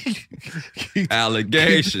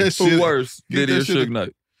 Allegations. Keep that Who shit- worse, keep Diddy that or shit- Suge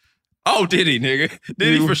Knight? Oh, Diddy, nigga.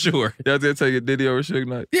 Diddy You- for sure. Y'all did take it Diddy over Suge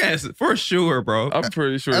Knight? Yes, for sure, bro. I'm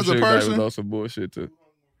pretty sure As a Suge Knight was person? on some bullshit too.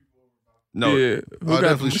 No, Yeah. Who I got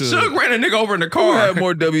definitely should. Suge ran a nigga over in the Who car. had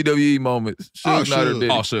more WWE moments? Suge Knight or Suge. Diddy?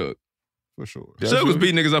 Oh, Suge. For sure. Yeah, Suge was Suge.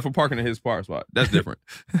 beating niggas up for parking in his park spot. That's different.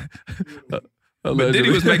 But Allegedly. Diddy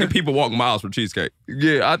was making people walk miles for cheesecake.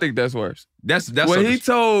 Yeah, I think that's worse. That's When he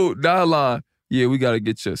told Dylan, yeah, we got to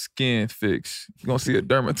get your skin fixed. You gonna see a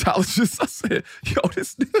dermatologist? I said, yo,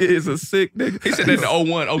 this nigga is a sick nigga. he said that in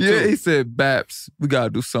 01, 02. Yeah, he said, Baps, we got to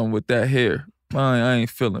do something with that hair. I ain't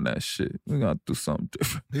feeling that shit. We got to do something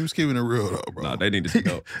different. He was keeping it real though, bro. Nah, they need to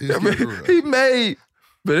go. He was keeping it real. He made,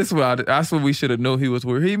 but that's what we should have known he was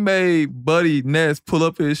weird. He made Buddy Ness pull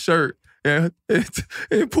up his shirt and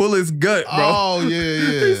pull his gut, bro. Oh, yeah,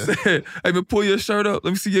 He yeah. said, hey, man, pull your shirt up.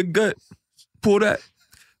 Let me see your gut. Pull that.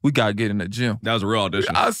 We got to get in the gym. That was a real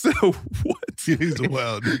audition. I said, what? He's a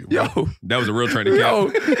wild nigga, bro. Yo, That was a real training yo,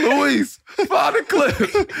 camp. Luis, find the clip.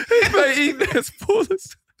 He made Ness pull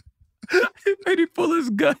his, he made him pull his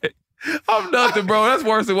gut. I'm nothing, bro. That's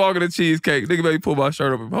worse than walking a cheesecake. Nigga made me pull my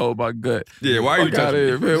shirt up and hold my gut. Yeah, why are you Fuck outta touching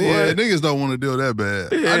here, me? man. Yeah, What? niggas don't want to deal that bad.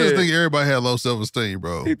 I just Yeah. think everybody had low self-esteem,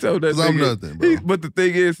 bro. He told that 'Cause I'm nigga- nothing, bro. But the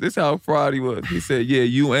thing is, this how fried he was. He said, yeah,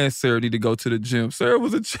 you and Sarah need to go to the gym. Sarah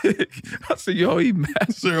was a chick. I said, yo, he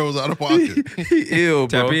mad. Sarah was out of pocket. He ill,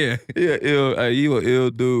 bro. Tap in. Yeah, ill. Hey, you an ill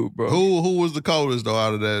dude, bro. Who was the coldest though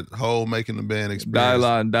out of that whole making the band experience?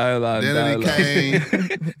 Dialine. Identity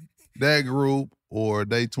Kane, that group, or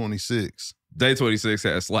Day 26? Day 26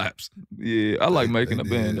 had slaps. Yeah, I like making They a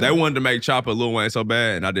band. did. They wanted to make Chopper Lil Wayne so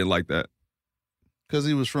bad, and I didn't like that. Because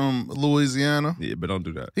he was from Louisiana. Yeah, but don't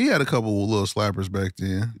do that. He had a couple of little slappers back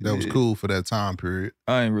then. That was Yeah. cool for that time period.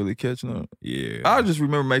 I ain't really catching up. Yeah. I just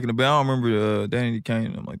remember making a band. I don't remember Danny Kane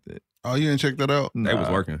and them like that. Oh, you didn't check that out? They was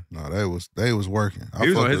Nah. working. No, they was working. I He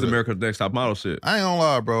was fuck on his with it. America's Next Top Model shit. I ain't gonna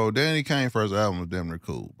lie, bro. Danny Kane first album was damn near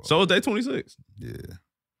cool, bro. So was Day 26. yeah.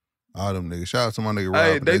 All them niggas. Shout out to my nigga Rob.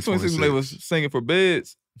 Hey, for Day Day 26 when they was singing for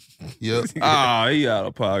beds. Yep. Ah, he out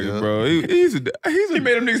of pocket, Yeah. bro. He's a He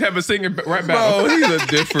made them niggas have a singing right back. bro. He's a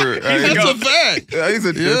different. He's That's a fact. He's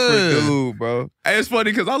a different Yeah. dude, bro. Hey, it's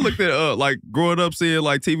funny because I looked at like growing up seeing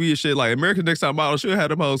like TV and shit, like America's Next Top Model, she had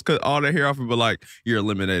them hoes cut all their hair off and be like, you're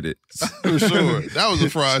eliminated. For sure. That was a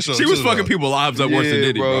fried show. She was too, fucking though. people's lives up worse than Yeah,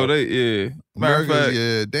 Diddy, bro. They, yeah. Matter of America's, fact,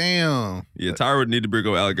 yeah, damn. Yeah, Tyra would need to bring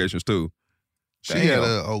up allegations too. She had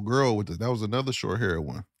Damn. a girl with that was another short hair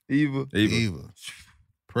one. Eva. Eva.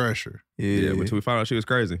 Pressure. Yeah, but until we found out she was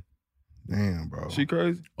crazy. Damn, bro. She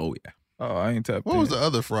crazy? Oh yeah. Oh, I ain't tapped What in. was the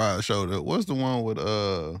other fried show? What's the one with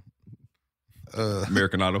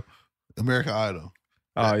American Idol. American Idol?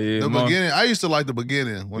 Oh, yeah. The Mom- beginning. I used to like the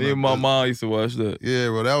beginning. When Me the- and my mom used to watch that. Yeah,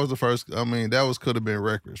 bro. That was the first. I mean, that was could have been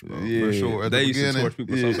records, bro. For Yeah. sure. At They the used to beginning. torch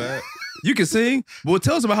people Yeah. so bad. You can sing, but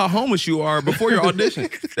tell us about how homeless you are before your audition.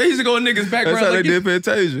 They used to go in niggas' background. That's how like they did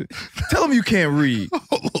Fantasia. Tell them you can't read.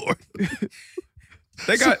 Oh Lord.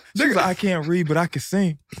 They got She was like, I can't read, but I can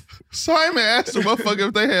sing. Simon asked the motherfucker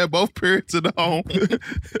if they had both parents in the home.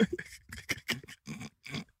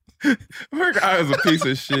 Her guy is a piece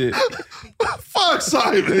of shit. Fuck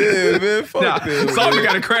Simon. Yeah, man. Fuck Nah, them, Simon man.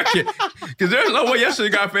 got to crack it. Because there's no way y'all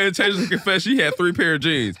should have got Fantasia to confess she had 3 pair of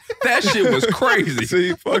jeans. That shit was crazy.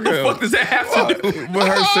 See, What fuck the him. fuck does that have to do? With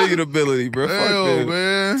her singing ability, bro. Fuck Hell, that.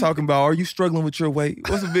 man. Talking about, are you struggling with your weight?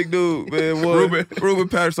 What's a big dude, man? What? Ruben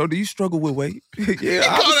Patterson. Do you struggle with weight? Yeah,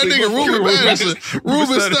 Call that obviously, nigga Ruben Patterson.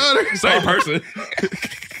 Ruben Stutter. Same person.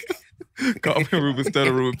 Call me Ruben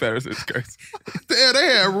Stutter, Ruben Patterson. It's crazy. Damn, they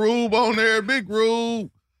had Rube on there. Big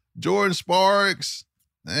Rube. Jordan Sparks.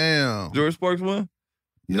 Damn. George Sparks won?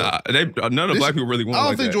 Nah, none of the black people really won. I don't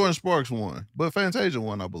like think that. Jordan Sparks won, but Fantasia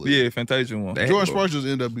won, I believe. Yeah, Fantasia won. Jordan Sparks just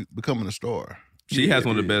ended up becoming a star. She has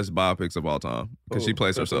one of the best biopics of all time because she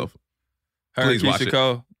plays herself. Her and Please watch Keisha it.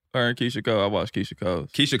 Cole. Her and Keisha Cole. I watched Keisha Cole.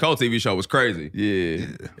 Keisha Cole TV show was crazy. Yeah.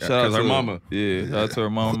 Shout out Because her to mama. Yeah, shout out to her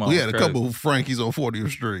mama. We had a Crazy. couple of Frankies on 40th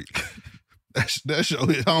Street. that show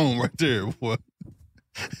hit home right there, boy.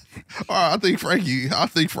 All right, I think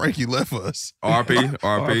Frankie left us. RP,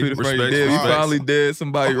 R.I.P. to respect. Frankie. Dead. We respect. finally dead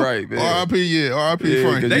somebody right, man. RIP, yeah, RIP Yeah,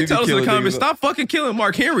 Frankie. 'cause They you tell be us in the killing comments, niggas. stop fucking killing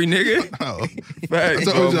Mark Henry, nigga. Oh, Facts, I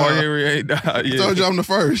bro. told y'all. Mark Henry ain't died yet. I told you I'm the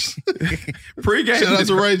first. Pre-game. Shout out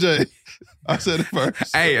to Ray J. I said it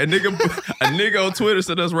first. Hey, a nigga on Twitter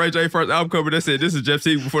sent us Ray J first album cover that said, this is Jeff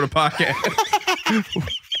Teague before the podcast.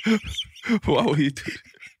 Why would he do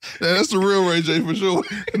Yeah, that's the real Ray J for sure.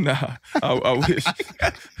 that? Nah, I wish.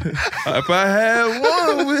 If I had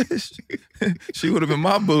one wish, she would have been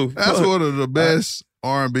my boo. That's one of the best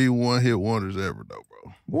R&B one-hit wonders ever, though,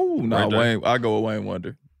 bro. Woo, nah, Ray J. Wayne. I go with Wayne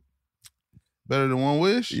Wonder. Better than One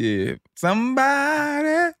Wish? Yeah,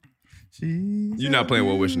 somebody. You not playing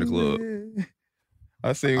One Wish in the club.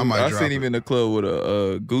 I seen I might drop him it. in the club with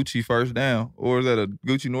a Gucci First Down, or is that a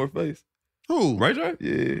Gucci North Face? Who? Ray J?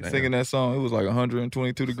 Yeah, Damn. singing that song. It was like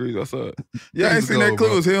 122 degrees outside. Yeah, I Years ain't seen ago, that clip.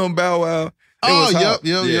 bro. It was him, Bow Wow. It Oh, was hot.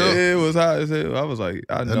 yep. It was hot as hell. I was like,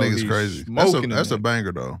 I That know nigga's he's crazy. smoking. That's in a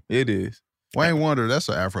banger, though. it. It is. Wayne Wonder, that's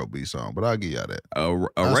an Afrobeat song, but I'll give y'all that. A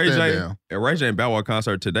I'll Ray stand J, down. a Ray J and Bow Wow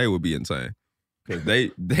concert today would be insane. Because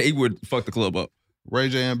they would fuck the club up. Ray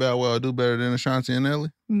J and Bow Wow do better than Ashanti and Nelly?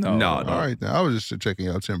 No, No, All right, then. I was just checking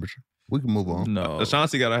your temperature. We can move on. no.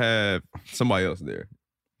 Ashanti gotta have somebody else there.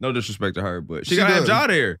 No disrespect to her, but she She gotta have does. Ja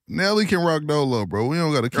there. Nelly can rock Dolo, bro. We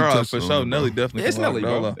don't got to keep Oh, touching for on sure. him, Nelly bro. definitely. It's can rock Nelly,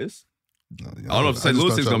 bro. Dolo. I don't know if St.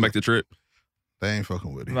 Louis is gonna make the trip. They ain't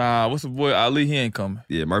fucking with him. Nah, what's the boy Ali? He ain't coming.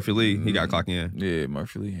 Yeah, Murphy Lee, he got clocked in. Yeah,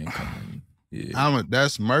 Murphy Lee ain't coming. Yeah.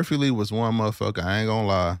 That's Murphy Lee was one motherfucker. I ain't gonna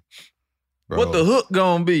lie. Bro, What the hook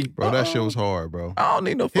gonna be, Bro, that shit was hard, bro. I don't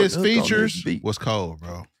need no. His fucking hook on features this beat. was cold,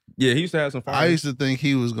 bro. Yeah, he used to have some fire. I used to think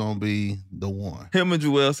he was gonna be the one. Him and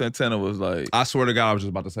Joel Santana was like I swear to God, I was just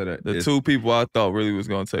about to say that. the It's- two people I thought really was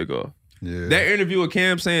gonna take off. Yeah. That interview with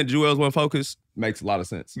Cam saying Jewel's one focus makes a lot of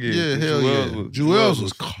sense. yeah, hell Joel's yeah. was- Jewels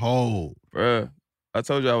was cold. bruh. I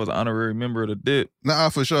told you I was an honorary member of the Dip. Nah,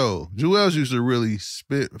 for sure. Jewels used to really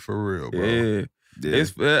spit for real, bro. Yeah. Yeah.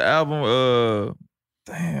 His that album,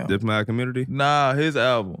 damn. Diplomatic Community. Nah, his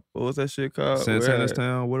album. What was that shit called? Santana's Where-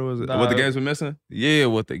 Town. What was it? Nah, What the game's been missing? Yeah,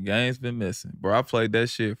 what the game's been missing. Bro, I played that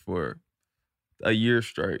shit for a year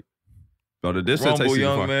straight. Oh, the distance Rumble, takes you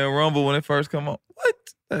Young far. Man, Rumble when it first come on. What?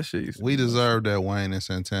 That shit used to We be- deserved that Wayne and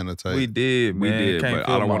Santana tape. We did, We man. did, Can't but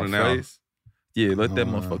feel I don't my want it now. face. Yeah, let that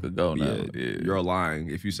Oh, no. motherfucker go now. Yeah, Yeah, you're lying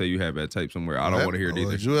if you say you have that tape somewhere. I don't want to hear it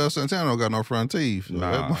either. Joel Santana don't got no front teeth. So Nah.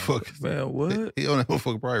 that motherfucker. Man, what? He on that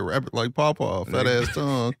motherfucker probably rap it like Pawpaw, fat ass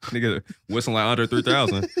tongue. Nigga whistling like under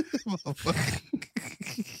 3,000.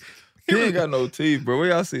 He ain't got no teeth, bro. Where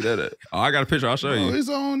y'all see that at? Oh, I got a picture. I'll show Oh, you. his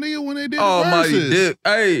own nigga when they did Oh, the Mighty verses. Dip.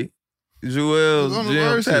 Hey, Joel's It was on the Jim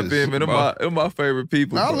verses. tap in, man. They're my favorite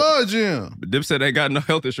people. I bro. love Jim. But Dip said they got no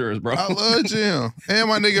health insurance, bro. I love Jim. And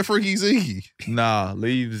my nigga Freaky Zeke. Nah,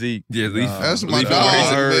 leave Zeke. Yeah, leave- That's my leave dog,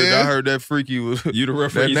 I man. heard that Freaky was. You the That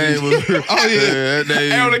referee. name was. Oh, yeah. that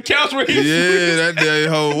name. Hey, on the couch where he's Yeah, that day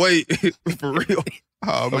whole wait for real.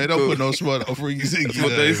 Oh, man, don't put no smut on Freaky Zeke. That's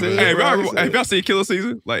what they said. Hey, bro, bro, have y'all seen Killer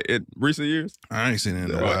Season? Like in recent years? I ain't seen it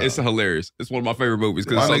in a Bro, while. it's hilarious. It's one of my favorite movies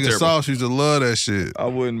My because nigga it's so terrible. Sauce used to love that shit. I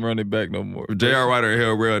wouldn't run it back no more. J.R. Ryder and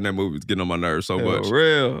Hell Real in that movie is getting on my nerves so Hell, much.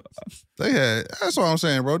 real. They had, that's what I'm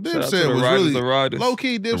saying, bro. Shout out to Dipset the was writers, really, the writers. low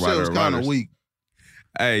key, The Dipset writer was of kind of writers. weak.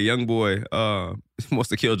 Hey, young boy wants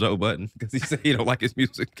to kill Joe Budden because he said he don't like his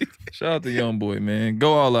music. Shout out to Young Boy, man.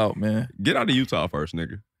 Go all out, man. Get out of Utah first,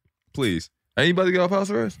 nigga. Please. Anybody get off house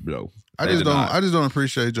arrest? No. I They just did don't. not. I just don't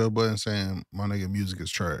appreciate Joe Budden saying my nigga music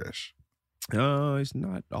is trash. It's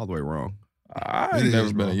not all the way wrong. I It ain't never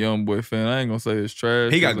is, been bro. a Young Boy fan. I ain't gonna say it's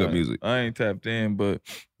trash. He got 'cause good I- music. I ain't tapped in, but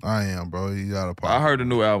I am, bro. He got a pop. I heard the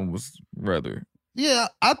new album was rather. Yeah,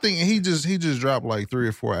 I think he just dropped like 3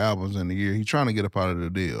 or 4 albums in the year. He trying to get up out of the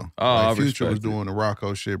deal. Oh, I like Future was respect it. doing the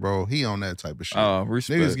Rocco shit, bro. He on that type of shit.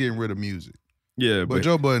 Respect. Niggas getting rid of music. Yeah, But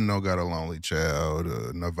Joe Budden don't got a Lonely Child,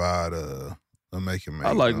 Nevada, Making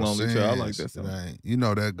I like no Lonely sense. Child. I like that It song. ain't- you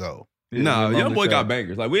know that go. Yeah, nah, Lonely young boy got Child.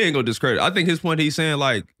 bangers. Like, we ain't gonna discredit. I think his point he's saying,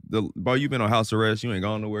 like, bro, you been on house arrest, you ain't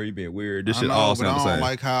gone nowhere, you been weird. This I shit know, all but sound the I don't same.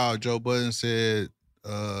 like how Joe Budden said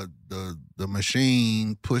the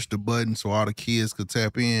machine pushed the button so all the kids could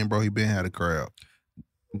tap in, bro. He been had a crowd.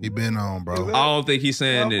 He been on, bro. Is I don't think he's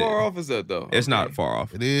saying How far that. off is that though? It's not Okay. far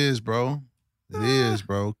off. It is, bro. It is,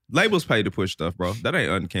 bro. Labels pay to push stuff, bro. That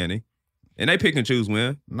ain't uncanny. And they pick and choose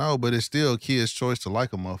when. No, but it's still a kid's choice to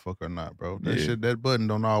like a motherfucker or not, bro. That shit, that button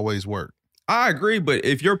don't always work. I agree, but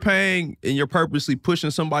if you're paying and you're purposely pushing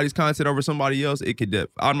somebody's content over somebody else, it could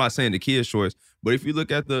dip. I'm not saying the kid's choice, but if you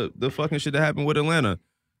look at the fucking shit that happened with Atlanta,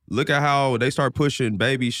 look at how they start pushing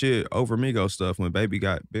Baby shit over Migos stuff when Baby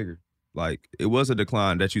got bigger. Like, it was a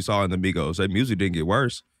decline that you saw in the Migos. That music didn't get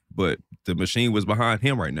worse, but the machine was behind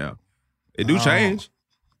him right now. It do change.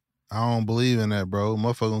 I don't believe in that, bro.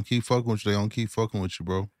 Motherfucker gonna keep fucking with you. They gonna keep fucking with you,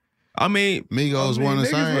 bro. I mean, Migos one the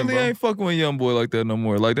same, niggas really bro. ain't fucking with Young Boy like that no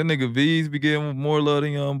more. Like, that nigga V's be getting more love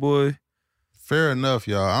than Young Boy. Fair enough,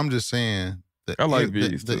 y'all. I'm just saying. I like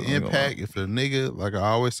V's the too, impact, if the nigga, like I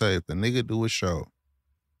always say, if the nigga do a show,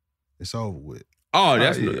 it's over with. oh,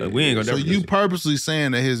 that's yeah. we ain't gonna. So never you listen. purposely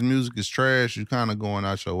saying that his music is trash, you kind of going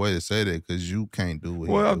out your way to say that because you can't do it.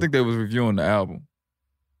 Well, I think they was reviewing the album.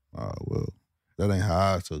 Oh, well, that ain't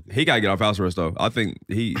how I took it. He gotta get off house arrest though. I think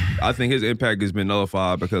his impact has been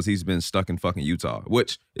nullified because he's been stuck in fucking Utah,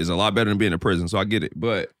 which is a lot better than being in prison. So I get it.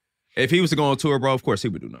 But if he was to go on tour, bro, of course he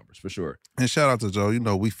would do numbers for sure. And shout out to Joe. You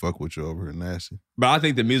know we fuck with you over here, Nasty. But I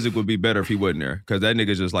think the music would be better if he wasn't there because that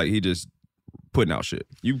nigga just like he just putting out shit.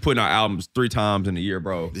 You putting out albums 3 times in a year,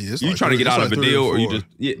 bro. Yeah, it's you like trying to three- get out it's of a like deal, 3 or or you 4.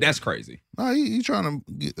 just that's crazy. Nah, he trying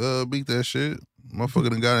to beat that shit. Motherfucker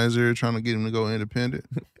done got in his ear trying to get him to go independent.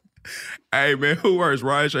 Hey man, who worse,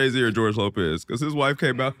 Ryan Shazier or George Lopez? Because his wife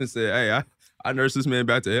came out and said, "Hey, I nursed this man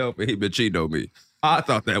back to health, and he been cheating on me." I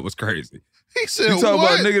thought that was crazy. He said, You talking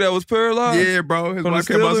what? about a nigga that was paralyzed? Yeah, bro. His From the wife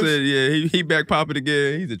came out and Steelers? said, "Yeah, he back popping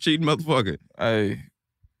again. He's a cheating motherfucker." Hey,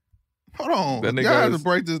 Hold on. That nigga Y'all have is- to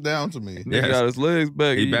break this down to me. nigga got his legs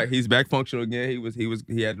back. He's back functional again.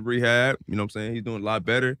 He had to rehab. You know what I'm saying? He's doing a lot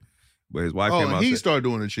better. But his wife came out Oh, and he said, started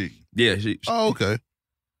doing the cheat. "Yeah, Oh, okay.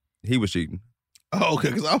 he was cheating." Oh, okay.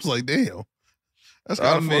 Because I was like, damn. That's I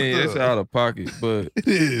kind of mean, fucked it's up. out of pocket, but It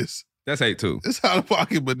is. That's hate too. It's out of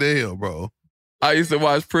pocket, but damn, bro. I used to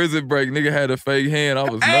watch Prison Break. Nigga had a fake hand. I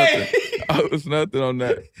was nothing. I was nothing on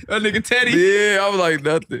that. That nigga Teddy. Yeah, I was like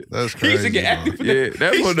nothing. That's He crazy. used to get bro. active for Yeah, that.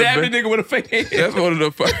 that's He one of the stabbed a best. nigga with a fake hand. That's one of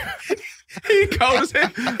the first. He cold as hell.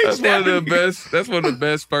 He That's one of stabbed the a nigga. best. That's one of the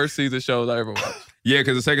best first season shows I ever watched. Yeah,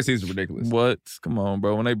 because the second season is ridiculous. What? Come on,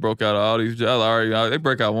 bro. When they broke out all these, they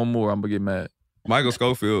break out one more, I'm gonna get mad. Michael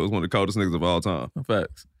Schofield was one of the coldest niggas of all time.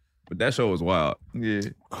 Facts. But that show was wild. Yeah.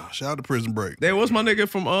 Shout out to Prison Break. Then what's my nigga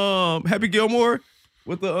from Happy Gilmore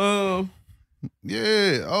with the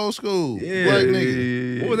Yeah, old school. Yeah. Black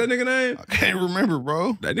nigga. what was that nigga name? I can't remember,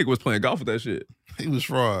 bro. That nigga was playing golf with that shit. He was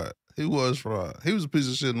fraud. He was fraud. He was a piece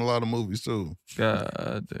of shit in a lot of movies, too.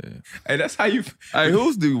 God damn. Hey, that's how you. Hey,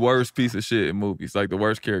 who's the worst piece of shit in movies? Like the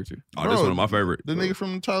worst character? Oh, this Bro, one of my favorite. The nigga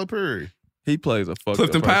from Tyler Perry. He plays a fucked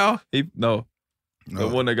Clifton up person. Powell. No, the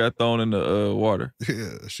one that got thrown in the water.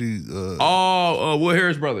 Yeah, she. Will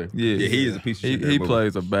Harris' brother. Yeah, he is a piece of shit. in that He movie.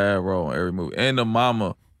 plays a bad role in every movie, and the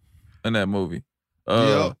mama in that movie.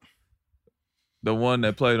 Yep. The one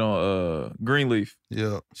that played on Greenleaf.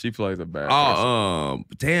 Yeah. She plays a bad person.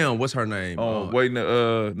 Damn, what's her name? Waiting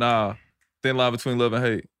to Thin Line Between Love and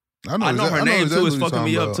Hate. I know her name too. It's fucking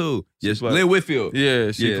me up too. Yes, Lynn Whitfield.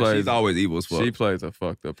 Yeah, she plays. She's always evil as fuck. She plays a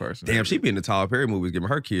fucked up person. Damn, she be in the Tyler Perry movies, giving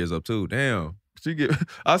her kids up too. Damn.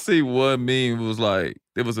 I see one meme was like,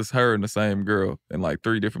 it was just her and the same girl in like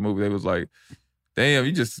 3 different movies. They was like, damn,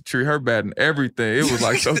 you just treat her bad in everything. It was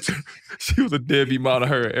like so. She was a deadbeat mom of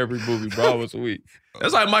her in every movie, bro. I was weak.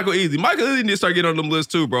 That's like Michael Easley. Michael Easley need to start getting on them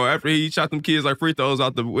lists too, bro. After he shot them kids like free throws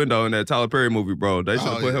out the window in that Tyler Perry movie, bro. They should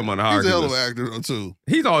have put him on the hierarchy He's a hell of list. an actor, though, too.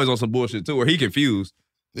 He's always on some bullshit too, or he confused.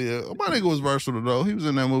 Yeah, my nigga was versatile, though. He was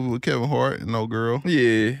in that movie with Kevin Hart and No Girl.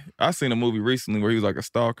 Yeah, I seen a movie recently where he was like a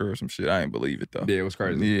stalker or some shit. I ain't believe it though. Yeah, it was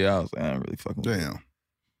crazy. Yeah, I was like, I ain't really fucking. Damn.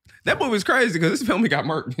 That movie was crazy because this family got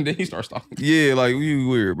murked and then he starts stalking. Yeah, like you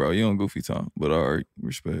weird, bro. You on goofy time, but all right,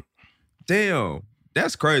 respect. Damn.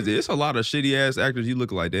 That's crazy. It's a lot of shitty ass actors you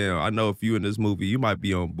look like, damn, I know if you in this movie, you might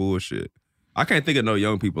be on bullshit. I can't think of no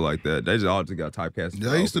young people like that. They just all just got typecast.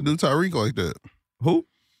 Yeah, I used to do Tyreek like that. Who?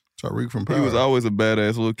 Tyreek from Power. He was always a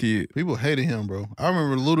badass little kid. People hated him, bro. I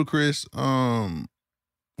remember Ludacris,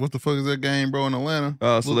 what the fuck is that game, bro, in Atlanta?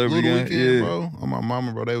 Celebrity Little Game, Weekend, yeah. bro. On my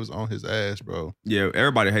mama, bro, they was on his ass, bro. Yeah,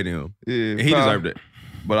 everybody hated him. Yeah, And he deserved it.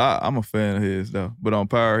 But I'm a fan of his though. But on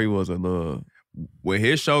Power, he was a little. When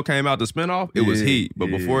his show came out, the spinoff, it was Yeah, Heat. But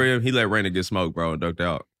yeah. before him, he let Raina get smoked, bro, and ducked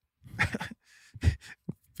out.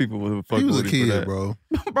 People would fuck He was a with him for kid, that. bro.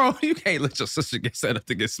 Bro, you can't let your sister get set up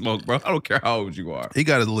to get smoked, bro. I don't care how old you are. He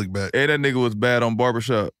got to look back. And that nigga was bad on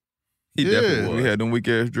Barbershop. He Yeah. definitely was. We had them weak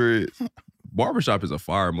ass dreads. Barbershop is a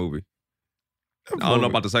fire movie. I don't know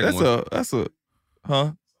about the second one. That's a,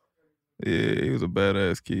 huh? Yeah, he was a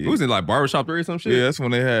badass kid. He was in like Barbershop 3 or some shit? Yeah, that's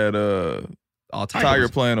when they had Tiger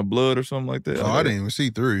playing a blood or something like that. Oh, I didn't even see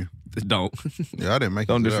 3. Don't. Yeah, I didn't make it.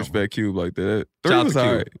 Don't to disrespect Cube like that. 3 Shout out was to Cube.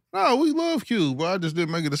 all right. No, we love Cube, but I just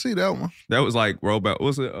didn't make it to see that one. That was like Robot.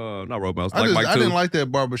 Was it? Not Robot. It was like Mike I 2. didn't like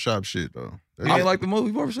that barbershop shit though. You didn't like the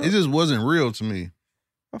movie Barbershop? It just wasn't real to me.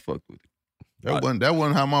 I fucked with it. That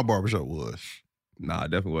wasn't how my barbershop was. Nah,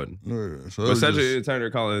 it definitely wasn't. Yeah, so But Cedric Turner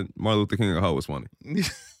calling Martin Luther King a hoe was funny.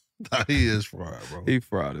 Nah, he is fried, bro. He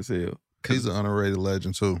fried as hell. He's an underrated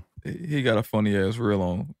legend too. He got a funny ass reel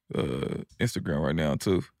on Instagram right now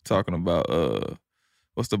too, talking about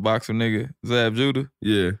what's the boxer nigga Zab Judah?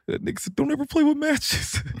 Yeah. That nigga said, "Don't ever play with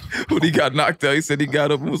matches." When he got knocked out, he said he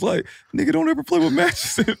got up and was like, "Nigga, don't ever play with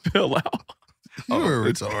matches," and fell out. You're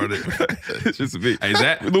retarded. It's just me. Hey,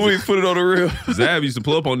 Zab. Louis put it on the reel. Zab used to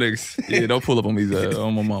pull up on niggas. Yeah, don't pull up on me, Zab.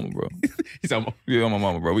 On my mama, bro. He's on. Yeah, on my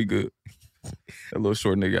mama, bro. We good. That little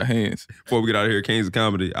short nigga got hands. Before we get out of here, Kings of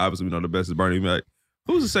Comedy. Obviously, we know the best is Bernie Mac.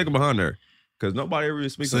 Who's the second behind there? Because nobody ever really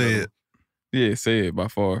speaks on Say him. it. Yeah, say it by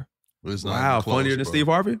far. It's not Wow, even close, funnier than bro. Steve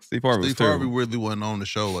Harvey? Steve Harvey was Steve Harvey terrible. really wasn't on the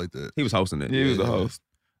show like that. He was hosting it. Yeah, he was the host.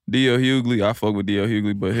 D.L. Hughley, I fuck with D.L.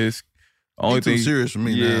 Hughley, but his only He too thing. serious for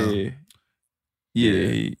me now.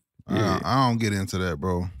 Yeah. I don't get into that,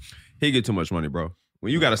 bro. He get too much money, bro.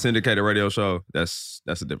 When you got a syndicated radio show, that's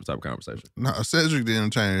a different type of conversation. No, Cedric the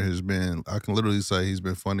Entertainer has been, I can literally say he's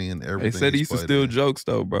been funny in everything. They said he he's used to played steal in. jokes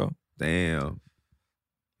though, bro. Damn.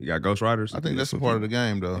 You got ghostwriters? I think that's a part of the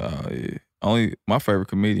game, though. Yeah. Only my favorite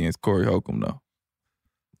comedian is Corey Holcomb though.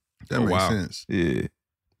 That Oh, makes wow. sense. Yeah.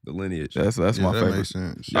 The lineage. That's Yeah, my that favorite. makes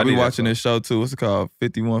sense. I I be need that watching song. this show too. What's it called?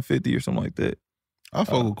 5150 or something like that. I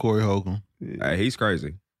fuck with Corey Holcomb. Hey, he's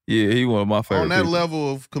crazy. Yeah, he one of my favorite. On that people.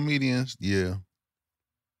 level of comedians, yeah.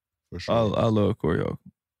 For sure. I love Corey Holcomb.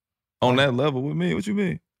 On that level with me, what you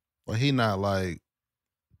mean? But he not like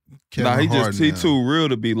Kevin Nah, he Hart he now. too real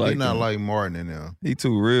to be like He not him. like Martin in there. He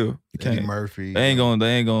too real. You Eddie can't. Murphy. They ain't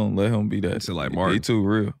gonna let him be that. It's like Martin. He too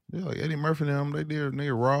real. Yeah, like Eddie Murphy and them, they did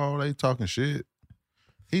nigga raw, they talking shit.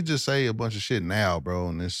 He just say a bunch of shit now, bro,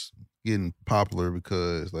 and it's getting popular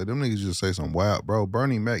because like them niggas just say some wild, bro.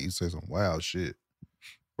 Bernie Mac used to say some wild shit.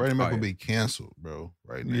 Bernie Mac Oh, would yeah. be canceled, bro,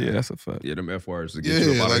 right now. Yeah, that's a fact. Yeah, them F words to get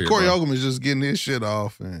you up Yeah, out of like here, Corey bro. Holcomb is just getting his shit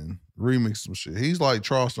off and remix some shit. He's like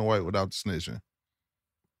Charleston White without the snitching.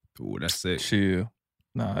 Ooh, that's sick. Chill.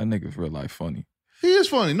 Nah, that nigga's real life funny. He is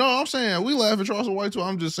funny. No, I'm saying we laugh at Charleston White too.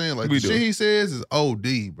 I'm just saying like We the do. shit he says is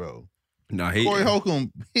OD, bro. Nah, he Corey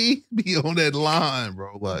Holcomb, he be on that line,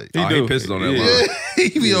 bro. Like Oh, he pisses on that Yeah.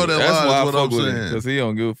 line. he be on that That's line. why I Is what I'm fuck with him, saying. because he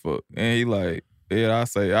don't give a fuck. And he like, yeah,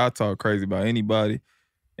 I talk crazy about anybody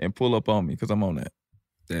and pull up on me because I'm on that.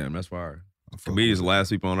 Damn, that's fire. I fuck Comedians with the it. last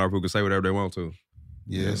people on earth who can say whatever they want to.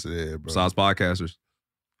 Yes, it is, bro. Besides podcasters.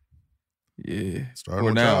 Yeah. Starting For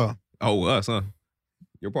with now. y'all. Oh, us, huh?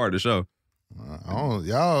 You're part of the show. I don't,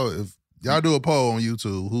 y'all, if y'all do a poll on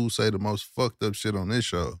YouTube, who say the most fucked up shit on this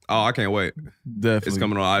show? Oh, I can't wait. Definitely. It's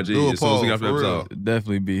coming on IG Do a as soon as we poll, get off the for real. episode.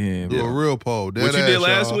 Definitely be him. Do a real poll. What Dead you did ass,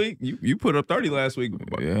 last y'all. week? You put up 30 last week.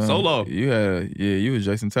 Yeah. Solo. You was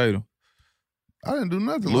Jason Tatum. I didn't do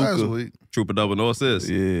nothing Luka. last week. Trooper double, no assists.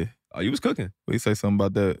 Yeah. Oh, you was cooking. We say something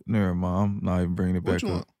about that. Never mind. I'm not even bringing it back Which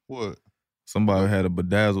one? up. What? Somebody had a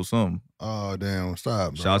bedazzle something. Oh, damn.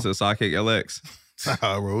 Stop, bro. Shout out to the Sidekick LX.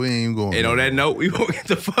 Nah, bro. We ain't even going And on that note, we gonna get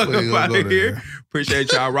the fuck We ain't up gonna out go of here. there.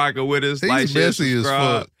 Appreciate y'all rocking with us. He's Like, share, messy as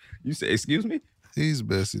subscribe. fuck. You said, excuse me? He's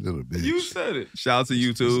bestie to the bitch. You said it. Shout out to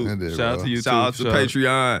YouTube. Send it, Shout out bro. to YouTube. Shout out to Shout-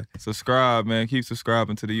 Patreon. Subscribe, man. Keep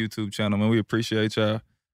subscribing to the YouTube channel, man. We appreciate y'all.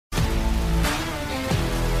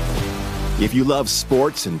 If you love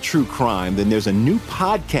sports and true crime, then there's a new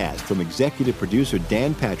podcast from executive producer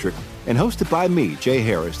Dan Patrick and hosted by me, Jay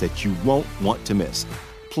Harris, that you won't want to miss.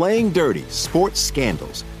 Playing Dirty: Sports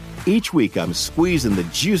Scandals. Each week, I'm squeezing the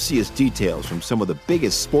juiciest details from some of the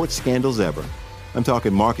biggest sports scandals ever. I'm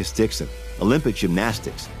talking Marcus Dixon, Olympic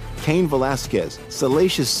gymnastics, Cain Velasquez,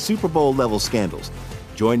 salacious Super Bowl-level scandals.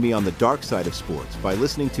 Join me on the dark side of sports by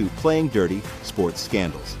listening to Playing Dirty: Sports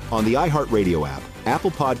Scandals on the iHeartRadio app,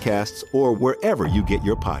 Apple Podcasts, or wherever you get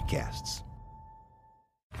your podcasts.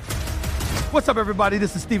 What's up, everybody?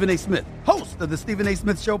 This is Stephen A. Smith, host of the Stephen A.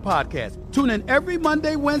 Smith Show podcast. Tune in every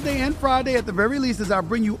Monday, Wednesday, and Friday at the very least as I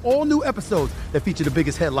bring you all new episodes that feature the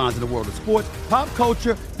biggest headlines in the world of sports, pop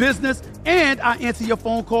culture, business, and I answer your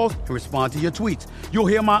phone calls and respond to your tweets. You'll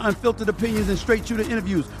hear my unfiltered opinions and straight-shooter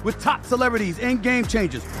interviews with top celebrities and game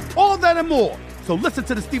changers. All that and more. So listen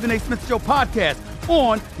to the Stephen A. Smith Show podcast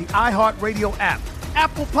on the iHeartRadio app,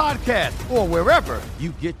 Apple Podcasts, or wherever you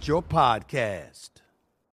get your podcast.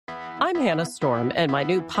 I'm Hannah Storm, and my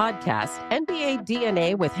new podcast, NBA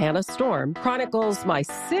DNA with Hannah Storm, chronicles my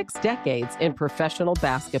 6 decades in professional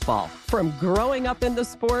basketball. From growing up in the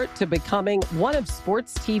sport to becoming one of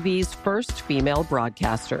sports TV's first female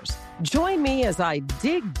broadcasters. Join me as I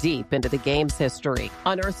dig deep into the game's history,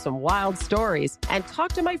 unearth some wild stories, and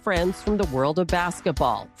talk to my friends from the world of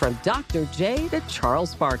basketball, from Dr. J to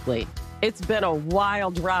Charles Barkley. It's been a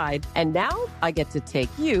wild ride, and now I get to take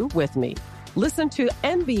you with me. Listen to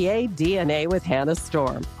NBA DNA with Hannah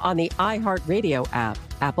Storm on the iHeartRadio app,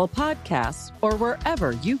 Apple Podcasts, or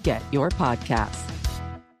wherever you get your podcasts.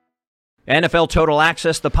 NFL Total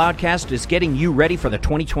Access, the podcast, is getting you ready for the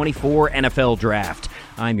 2024 NFL Draft.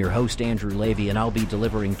 I'm your host, Andrew Levy, and I'll be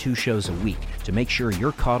delivering 2 shows a week to make sure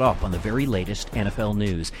you're caught up on the very latest NFL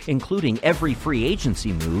news, including every free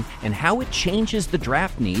agency move and how it changes the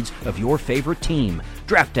draft needs of your favorite team.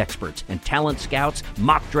 Draft experts and talent scouts,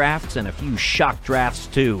 mock drafts, and a few shock drafts,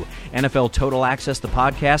 too. NFL Total Access, the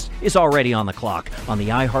podcast, is already on the clock on the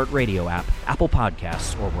iHeartRadio app, Apple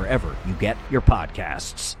Podcasts, or wherever you get your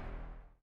podcasts.